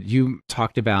pretty good. You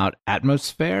talked about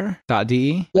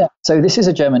atmosphere.de. Yeah. So this is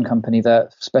a German company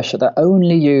that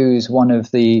only use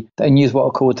use what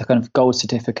are called the kind of gold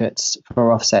certificates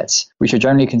for offsets, which are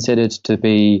generally considered to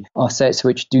be offsets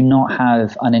which do not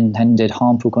have unintended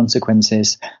harmful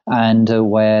consequences, and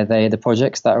where the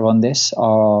projects that are on this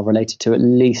are related to at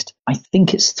least, I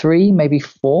think it's 3, maybe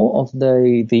 4 of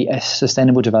the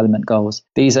Sustainable Development Goals.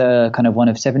 These are kind of one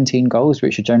of 17 goals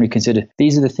which are generally considered,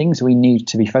 these are the things we need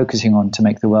to be focusing on to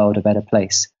make the world a better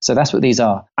place. So that's what these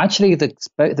are. Actually, the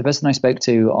person I spoke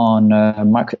to on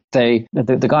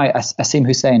the guy Asim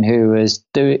Hussein, who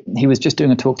was just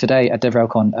doing a talk today at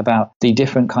DevRelCon about the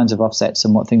different kinds of offsets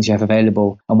and what things you have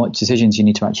available and what decisions you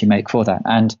need to actually make for that.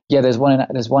 And yeah, there's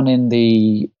one in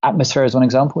the atmosphere as one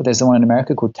example. There's the one in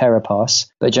America called TerraPass.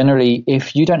 But generally,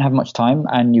 if you don't have much time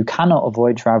and you cannot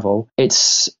avoid travel,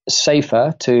 it's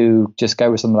safer to just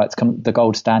go with something like the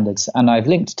gold standards. And I've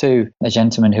linked to a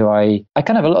gentleman who I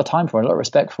kind of have a lot of time for, a lot of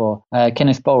respect for,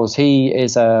 Kenneth Bowles.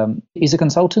 He's a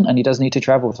consultant and he does need to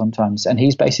travel sometimes. And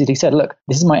he's basically said, look,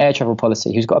 this is my air travel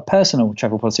policy. He's got a personal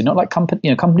travel policy, not like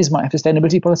companies might have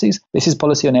sustainability policies. This is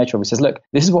policy on air travel. He says, look,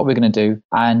 this is what we're going to do.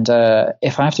 And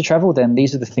if I have to travel, then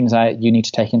these are the things you need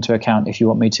to take into account if you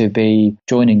want me to be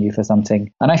joining you for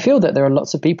something. And I feel that there are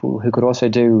lots of people who could also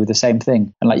do the same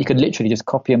thing. And like you could literally just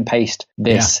copy and paste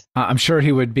this. Yeah. I'm sure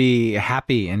he would be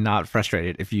happy and not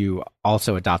frustrated if you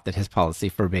also adopted his policy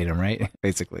verbatim, right?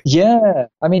 Basically. Yeah.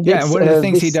 I mean, yeah. And one of the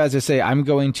things he does is say, I'm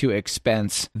going to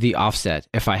expense the offset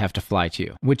if I have to fly to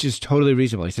you, which is totally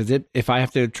reasonable. He says, if I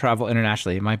have to travel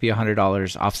internationally, it might be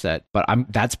 $100 offset, but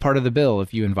that's part of the bill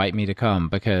if you invite me to come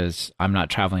because I'm not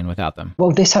traveling without them.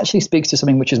 Well, this actually speaks to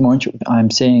something which is more interesting. I'm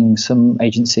seeing some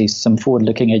agencies, some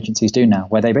forward-looking agencies do now,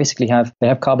 where they basically have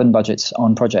carbon budgets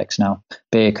on projects now,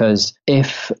 because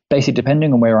if basically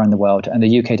depending on where you're in the world, and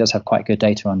the UK does have quite good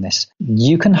data on this,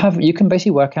 you can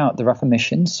basically work out the rough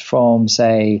emissions from,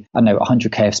 say, I don't know,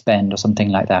 100k of spend or something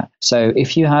like that. So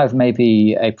if you have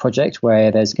maybe a project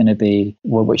where there's going to be,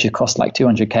 which would cost like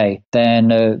 200k,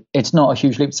 then it's not a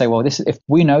huge leap to say, well, if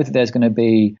we know that there's going to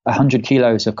be 100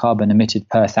 kilos of carbon emitted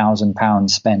per £1,000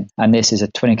 spent, and this is a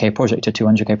 20k project, a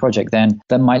 200k project, then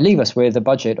that might leave us with a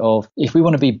budget of, if we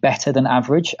want to be better than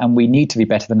average, and we need to be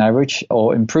better than average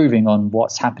or improving on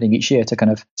what's happening each year to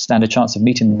kind of stand a chance of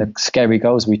meeting the scary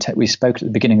goals we spoke at the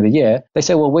beginning of the year, they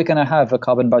say, well, we're going to have a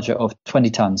carbon budget of 20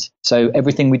 tons. So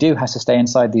everything we do has to stay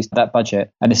inside that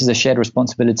budget. And this is a shared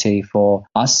responsibility for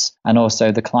us and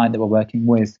also the client that we're working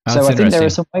with. That's so I think there are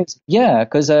some ways,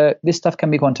 because this stuff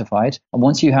can be quantified. And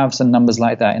once you have some numbers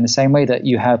like that, in the same way that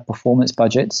you have performance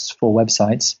budgets for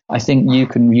websites, I think you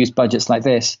can use budgets like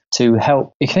this to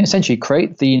help. It can essentially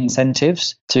create the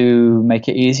incentives to make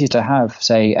it easier to have,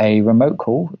 say, a remote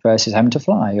call versus having to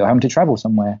fly or having to travel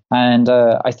somewhere. And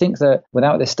I think that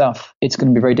without this stuff, it's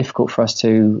going to be very difficult for us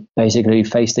to basically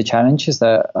face the challenges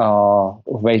that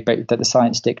the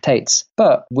science dictates.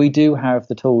 But we do have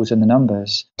the tools and the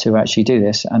numbers to actually do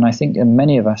this. And I think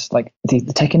many of us, like the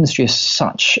tech industry is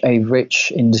such a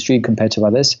rich industry compared to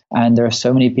others. And there are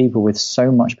so many people with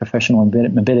so much professional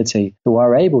mobility who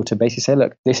are able to basically say,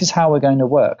 look, this is how we're going to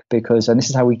work and this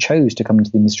is how we chose to come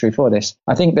into the industry for this.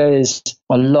 I think there's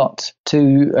a lot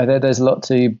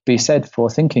to be said for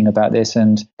thinking about this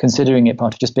and considering it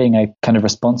part of just being a kind of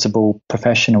responsible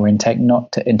professional in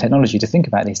technology to think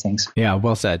about these things. Yeah,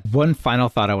 well said. One final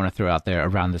thought I want to throw out there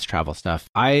around this travel stuff.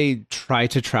 I try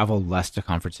to travel less to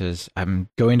conferences. I'm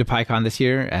going to PyCon this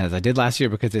year, as I did last year,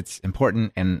 because it's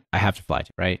important and I have to fly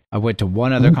to, right? I went to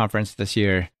one other conference this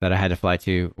year that I had to fly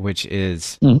to, which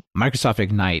is Microsoft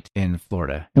Ignite in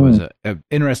Florida. It was an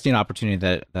interesting opportunity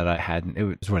that I had, and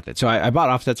it was worth it. So I bought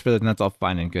offsets for that, and that's all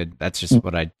fine and good. That's just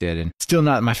what I did, and still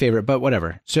not my favorite, but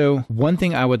whatever. So one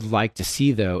thing I would like to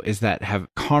see, though, is that have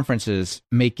conferences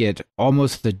make it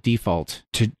almost the default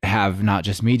to have not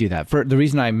just me do that. For the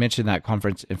reason I mentioned that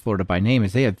conference in Florida by name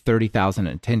is they had 30,000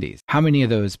 attendees. How many of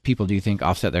those people do you think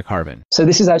offset their carbon? So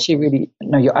this is actually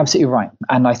you're absolutely right.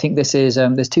 And I think this is,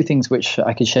 there's two things which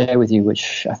I could share with you,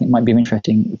 which I think might be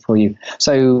interesting for you.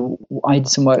 So I did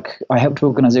some work, I helped to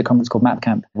organize a conference called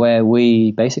MapCamp, where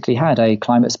we basically had a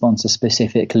climate sponsor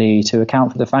specifically to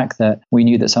account for the fact that we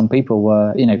knew that some people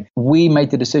were, we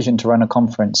made the decision to run a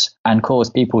conference and cause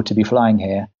people to be flying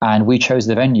here, and we chose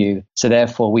the venue. So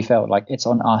therefore, we felt like it's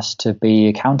on us to be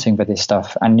accounting for this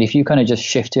stuff. And if you kind of just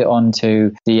shift it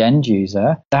onto the end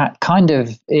user, that kind of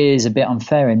is a bit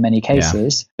unfair in many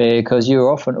cases, because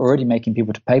you're often already making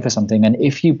people to pay for something. And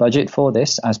if you budget for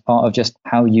this as part of just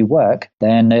how you work,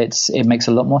 then it makes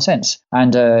a lot more sense.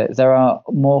 And there are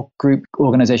more group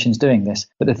organizations doing this.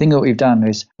 But the thing that we've done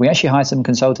is we actually hired some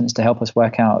consultants to help us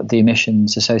work out the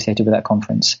emissions associated with that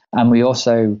conference. And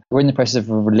we're in the process of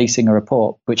releasing a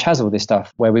report which has all this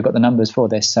stuff, where we've got the numbers for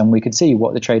this, and we could see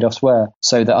what the trade-offs were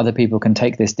so that other people can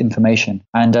take this information.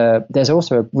 And there's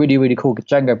also a really, really cool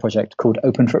Django project called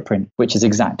Open Footprint, which is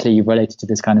exactly related to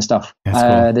this kind of stuff.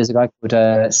 Cool. There's a guy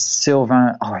called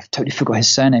Sylvain, I totally forgot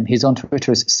his surname. He's on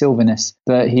Twitter as Sylvanus,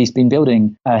 but he's been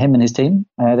building, him and his team,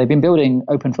 they've been building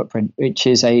Open Footprint, which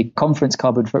is a conference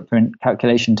carbon footprint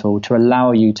calculation tool to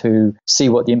allow you to see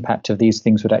what the impact of these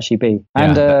things would actually be.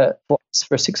 And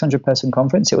for a 600 person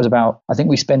conference, it was about, I think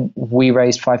we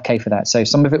raised $5,000 for that. So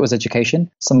some of it was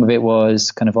education, some of it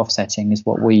was kind of offsetting is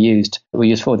what we used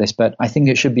for this. But I think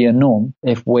it should be a norm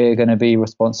if we're going to be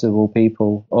responsible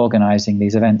people organizing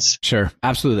these events. Sure,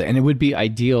 absolutely. And it would be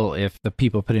ideal if the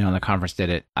people putting on the conference did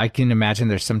it. I can imagine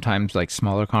there's sometimes like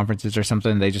smaller conferences or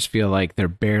something, they just feel like they're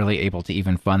barely able to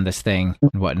even fund this thing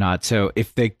and whatnot. So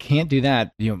if they can't do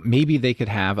that, maybe they could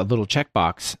have a little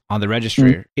checkbox on the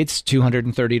registry. Mm-hmm. It's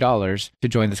 $230 to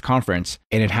join this conference,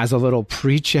 and it has a little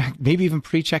pre-check, maybe even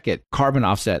pre-check it, carbon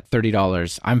offset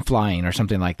 $30, I'm flying or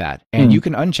something like that. And you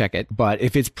can uncheck it, but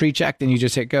if it's pre-checked and you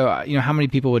just hit go, how many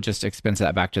people would just expense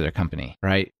that back to their company,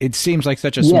 right? It seems like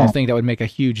such a small thing that would make a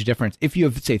huge difference. If you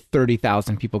have, say,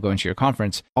 30,000 people going to your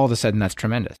conference, all of a sudden that's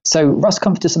tremendous. So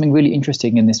RusConf does something really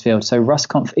interesting in this field. So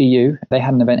RusConf EU, they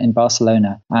had an event in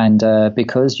Barcelona, and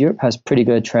because Europe has pretty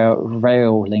good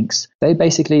rail links, they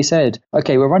basically said,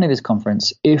 okay, we're running this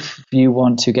conference. If you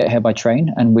want to get here by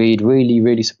train, and we'd really,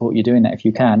 really support you doing that if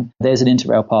you can, there's an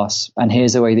Interrail pass, and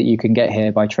here's a way that you can get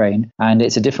here by train. And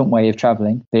it's a different way of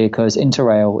traveling, because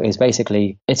Interrail is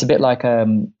basically, it's a bit like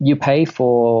you pay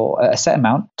for a set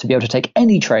amount to be able to take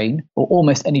any train or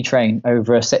almost any train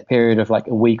over a set period of like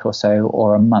a week or so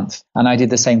or a month. And I did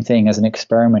the same thing as an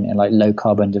experiment in like low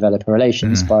carbon developer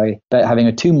relations by having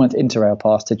a 2-month Interrail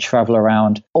pass to travel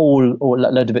around all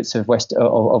loads of bits of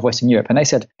Western Europe. And they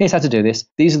said, here's how to do this.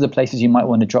 These are the places you might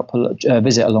want to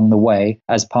visit along the way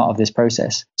as part of this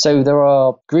process. So there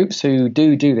are groups who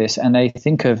do this, and they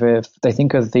think of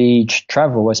the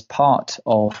travel as part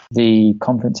of the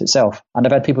conference itself. And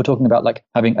I've had people talking about like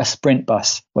having a sprint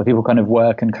bus where people kind of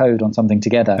work and code on something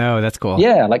together. Oh, that's cool.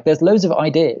 Yeah, like there's loads of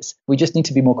ideas. We just need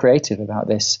to be more creative about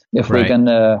this if we're going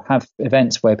to have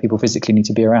events where people physically need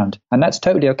to be around. And that's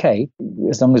totally okay,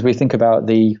 as long as we think about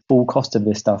the full cost of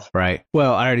this stuff. Right.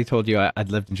 Well, I already told you I'd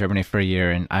lived in Germany for a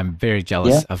year, and I'm very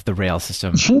jealous of the rail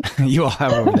system you all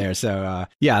have over there. So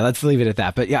let's leave it at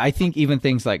that. But yeah, I think even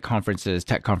things like conferences,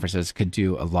 tech conferences could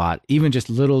do a lot. Even just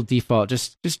little default,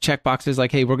 just check boxes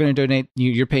like, hey, we're going to donate.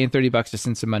 You're paying $30 to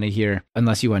send some money here,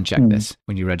 unless you uncheck this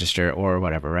when you register or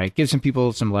whatever, right? Give some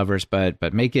people some levers, but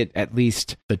make it at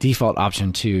least the default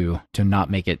option to not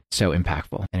make it so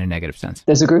impactful in a negative sense.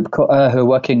 There's a group who are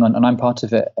working on, and I'm part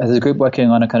of it, there's a group working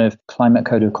on a kind of climate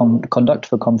code of conduct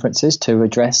for conferences to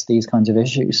address these kinds of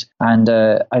issues. And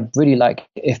I'd really like,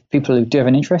 if people do have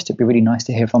an interest, it'd be really nice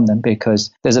to hear from them,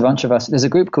 because there's a bunch of us, there's a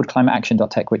group called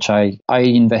climateaction.tech, which I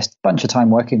invest a bunch of time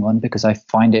working on because I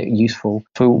find it useful,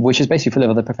 which is basically full of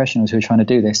other professionals who are trying to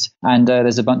do this. And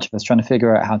there's a bunch of us trying to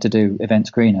figure out how to do events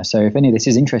greener. So if any of this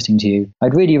is interesting to you,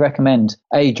 I'd really recommend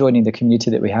joining the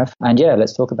community that we have. And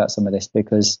let's talk about some of this,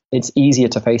 because it's easier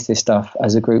to face this stuff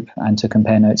as a group and to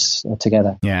compare notes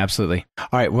together. Yeah, absolutely. All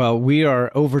right. Well, we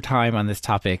are over time on this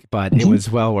topic, but it was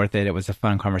well worth it. It was a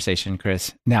fun conversation,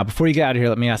 Chris. Now, before you get out of here,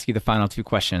 let me ask you the final 2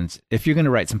 questions. If you're going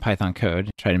to write some Python code,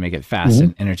 try to make it fast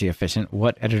and energy efficient,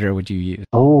 what editor would you use?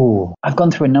 Oh, I've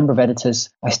gone through a number of editors.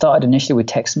 I started initially with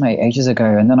TextMate ages ago,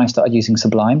 and then I started using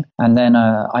Sublime. And then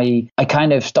I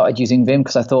kind of started using Vim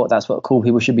because I thought that's what cool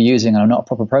people should be using, and I'm not a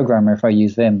proper programmer if I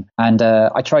use Vim. And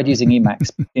I tried using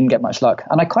Emacs, didn't get much luck.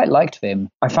 And I quite liked Vim.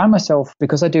 I found myself,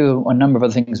 because I do a number of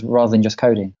other things rather than just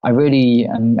coding, interesting. I really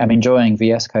am enjoying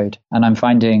VS Code, and I'm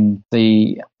finding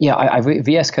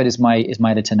VS Code is my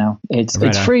editor now. It's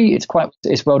free.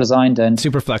 It's well designed and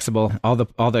super flexible. All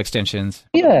the extensions.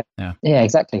 Yeah,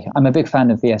 exactly. I'm a big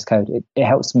fan of VS Code. It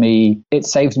helps me. It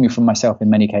saves me from myself in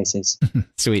many cases.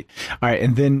 Sweet. All right,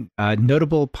 and then a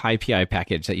notable PyPI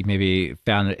package that you maybe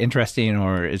found interesting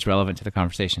or is relevant to the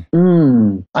conversation.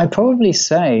 I'd probably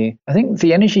say I think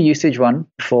the energy usage one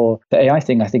for the AI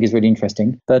thing I think is really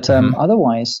interesting. But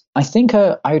otherwise, I think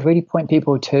I would really point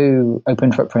people to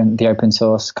Open Footprint, the open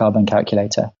source carbon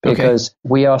calculator, because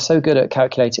we are so good at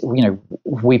calculating. You know,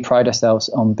 we pride ourselves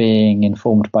on being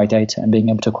informed by data and being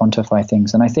able to quantify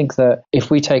things. And I think that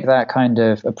if we take that kind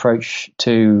of approach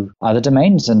to other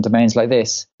domains and domains like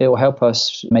this, it will help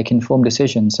us make informed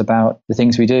decisions about the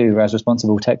things we do as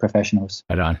responsible tech professionals.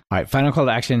 Right on. All right, final call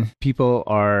to action. People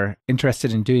are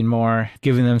interested in doing more,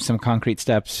 giving them some concrete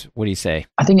steps. What do you say?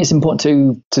 I think it's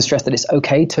important to stress that it's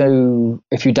okay to,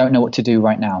 if you don't know what to do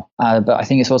right now, but I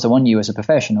think it's also on you as a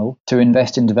professional to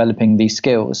invest in developing these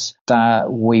skills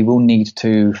that we will need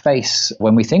to face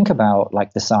when we think about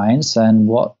like the science and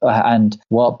what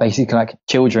basically like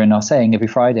children are saying every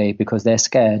Friday because they're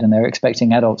scared and they're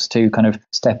expecting adults to kind of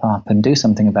step up and do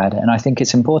something about it. And I think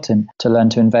it's important to learn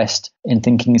to invest in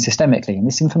thinking systemically. And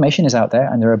this information is out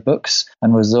there and there are books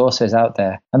and resources out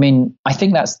there. I mean, I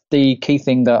think that's the key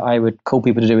thing that I would call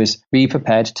people to do is be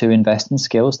prepared to invest in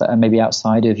skills that are maybe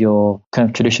outside of your kind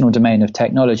of traditional domain of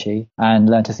technology and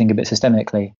learn to think a bit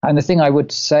systemically. And the thing I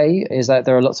would say is that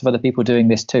there are lots of other people doing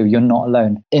this too. You're not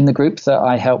alone. In the group that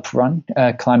I help run,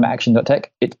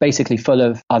 climateaction.tech, it's basically full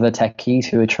of other techies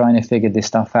who are trying to figure this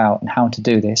stuff out and how to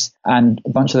do this. And a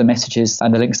bunch of the messages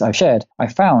and the links that I've shared, I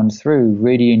found through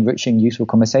really enriching, useful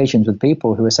conversations with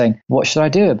people who are saying, what should I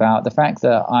do about the fact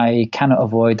that I cannot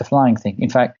avoid the flying thing? In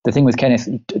fact, the thing with Kenneth,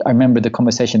 I remember the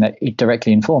conversation that it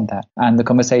directly informed that. And the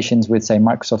conversations with, say,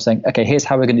 Microsoft saying, okay, here's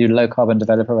how we're going to do low carbon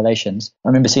developer relations. I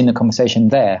remember seeing the conversation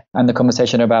there and the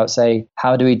conversation about, say,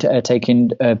 how do we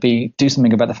do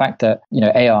something about the fact that, you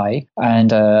know, AI and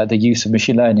the use of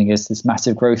machine learning is this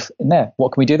massive growth in there.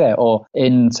 What can we do there? Or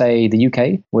in, say, the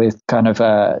UK with kind of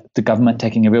the government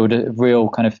taking a real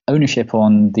kind of ownership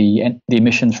on the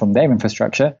emissions from their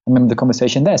infrastructure. I remember the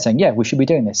conversation there saying, yeah, we should be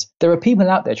doing this. There are people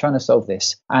out there trying to solve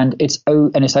this, and it's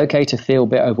okay to feel a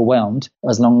bit overwhelmed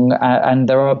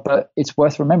but it's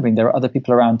worth remembering there are other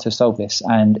people around to solve this,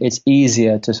 and it's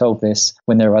easier to solve this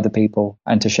when there are other people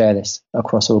and to share this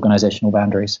across organizational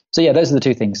boundaries. So yeah, those are the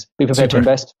two things. Be prepared to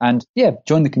invest and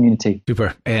join the community.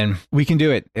 Super. And we can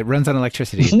do it. It runs on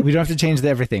electricity. We don't have to change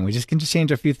everything. We can just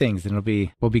change a few things and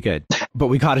we'll be good. But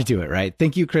we got to do it, right?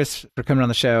 Thank you, Chris, for coming on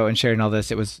the show and sharing all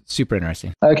this. It was super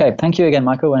interesting. Okay. Thank you again,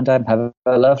 Michael, and have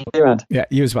a lovely round. Yeah,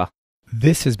 you as well.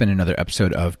 This has been another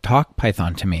episode of Talk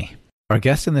Python to Me. Our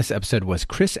guest in this episode was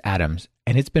Chris Adams,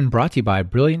 and it's been brought to you by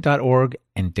Brilliant.org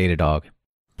and Datadog.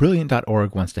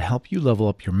 Brilliant.org wants to help you level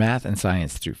up your math and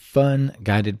science through fun,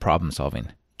 guided problem solving.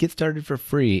 Get started for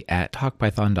free at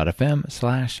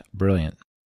talkpython.fm/brilliant.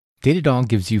 Datadog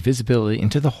gives you visibility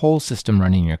into the whole system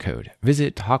running your code.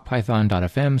 Visit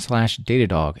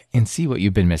talkpython.fm/Datadog and see what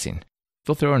you've been missing.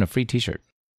 They'll throw in a free t-shirt.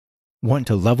 Want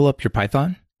to level up your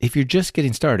Python? If you're just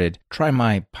getting started, try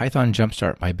my Python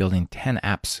Jumpstart by Building 10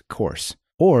 Apps course.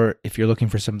 Or if you're looking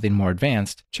for something more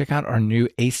advanced, check out our new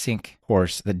async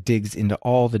course that digs into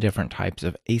all the different types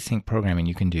of async programming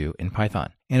you can do in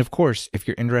Python. And of course, if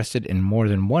you're interested in more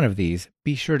than one of these,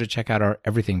 be sure to check out our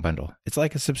Everything Bundle. It's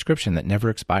like a subscription that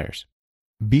never expires.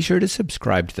 Be sure to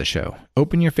subscribe to the show.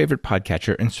 Open your favorite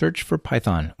podcatcher and search for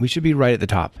Python. We should be right at the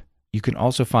top. You can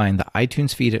also find the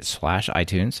iTunes feed at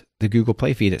 /iTunes, the Google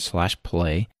Play feed at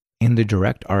 /Play, and the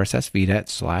direct RSS feed at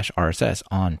 /RSS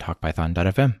on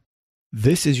talkpython.fm.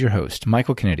 This is your host,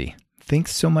 Michael Kennedy.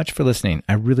 Thanks so much for listening.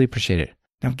 I really appreciate it.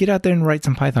 Now get out there and write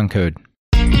some Python code.